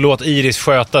istället. Och låt Iris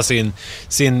sköta sin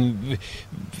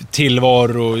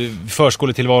tillvaro,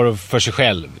 förskoletillvaro för sig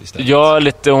själv istället. Ja,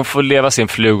 hon får leva sin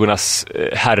flugornas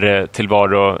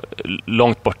herre-tillvaro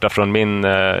långt borta från min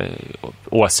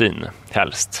åsyn,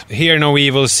 helst. Hear no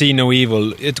evil, see no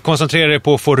evil. Koncentrera dig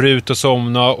på att få Rut att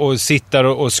somna och sitta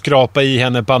och skrapa i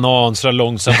henne banan så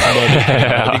långsamt.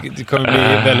 Det kommer bli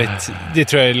väldigt, det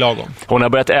tror jag är lagom. Hon har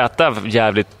börjat äta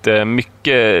jävligt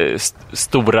mycket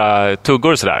stora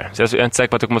tuggor sådär. Så jag är inte säker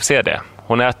på att du kommer få se det.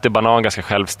 Hon äter banan ganska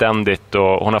självständigt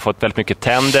och hon har fått väldigt mycket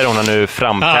tänder. Hon har nu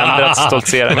framtänder att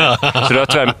stoltsera med. Så du har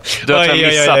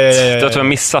tyvärr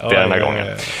missat det den här gången.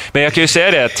 Men jag kan ju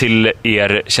säga det till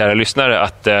er kära lyssnare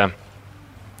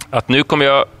att nu kommer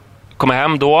jag komma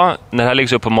hem då. När det här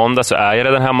läggs upp på måndag så är jag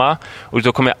redan hemma. Och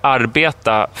då kommer jag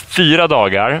arbeta 4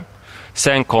 dagar.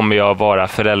 Sen kommer jag vara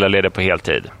föräldraledig på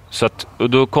heltid. Så att, och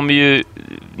då kommer ju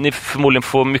ni förmodligen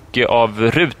få mycket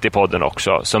av Rut i podden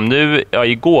också. Som nu,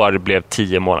 igår blev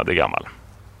 10 månader gammal.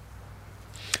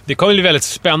 Det kommer bli väldigt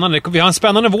spännande. Vi har en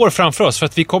spännande vår framför oss. För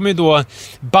att vi kommer ju då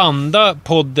banda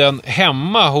podden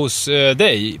hemma hos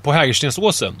dig på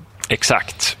Hägerstensåsen.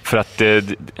 Exakt. För att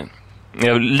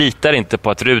jag litar inte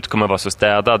på att Rut kommer vara så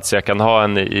städad så jag kan ha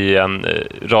en i en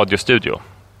radiostudio.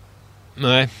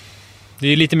 Nej. Det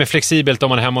är lite mer flexibelt om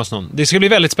man är hemma hos någon. Det ska bli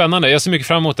väldigt spännande. Jag ser mycket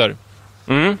fram emot det.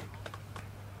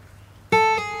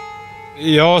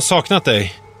 Jag har saknat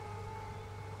dig.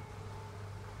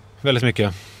 Väldigt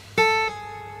mycket.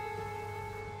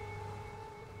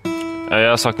 Ja,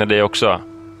 jag saknar dig också.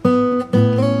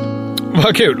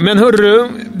 Vad kul. Men hörru,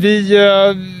 vi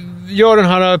gör den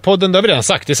här podden, det har vi redan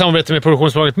sagt, i samarbete med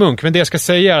produktionsbolaget Munk. Men det jag ska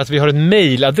säga är att vi har en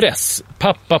mailadress.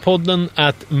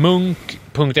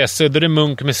 pappapodden@munk.se. Där är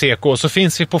Munk med CK. Och så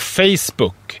finns vi på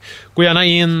Facebook. Gå gärna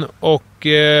in och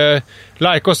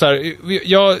like oss där.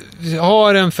 Jag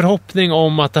har en förhoppning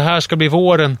om att det här ska bli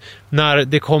våren när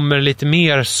det kommer lite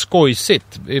mer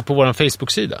skojsigt på vår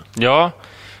Facebook-sida. Ja,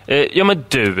 men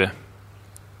du.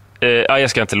 Jag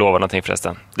ska inte lova någonting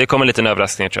förresten. Det kommer en liten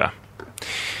överraskning tror jag.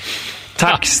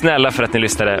 Tack snälla för att ni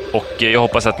lyssnade och jag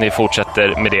hoppas att ni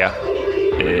fortsätter med det.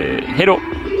 Hej då!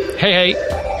 Hej hej!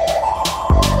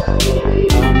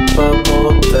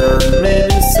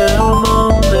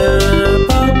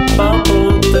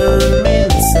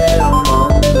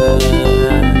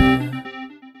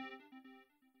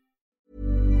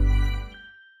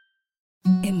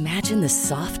 Imagine the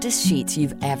softest sheets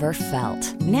you've ever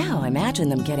felt. Now imagine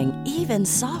them getting even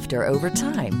softer over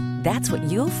time. That's what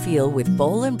you'll feel with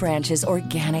Boll & Branch's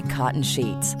organic cotton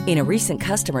sheets. In a recent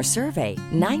customer survey,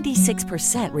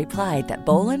 96% replied that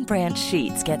Boll & Branch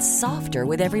sheets get softer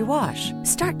with every wash.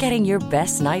 Start getting your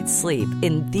best night's sleep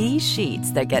in these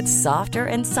sheets that get softer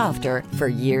and softer for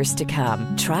years to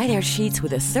come. Try their sheets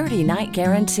with a 30-night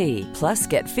guarantee. Plus,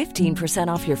 get 15%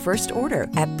 off your first order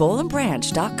at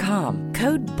bollandbranch.com.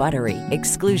 Code BUTTERY.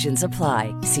 Exclusions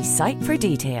apply. See site for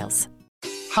details.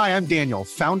 Hi, I'm Daniel,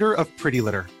 founder of Pretty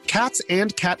Litter. Cats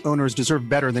and cat owners deserve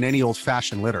better than any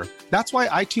old-fashioned litter. That's why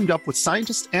I teamed up with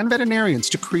scientists and veterinarians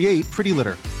to create Pretty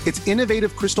Litter. Its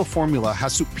innovative crystal formula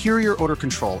has superior odor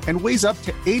control and weighs up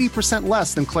to 80%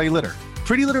 less than clay litter.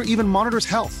 Pretty Litter even monitors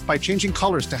health by changing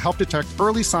colors to help detect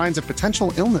early signs of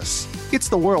potential illness. It's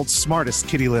the world's smartest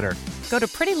kitty litter. Go to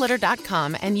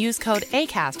prettylitter.com and use code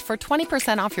ACAST for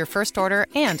 20% off your first order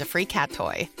and a free cat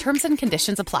toy. Terms and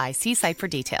conditions apply. See site for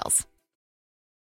details.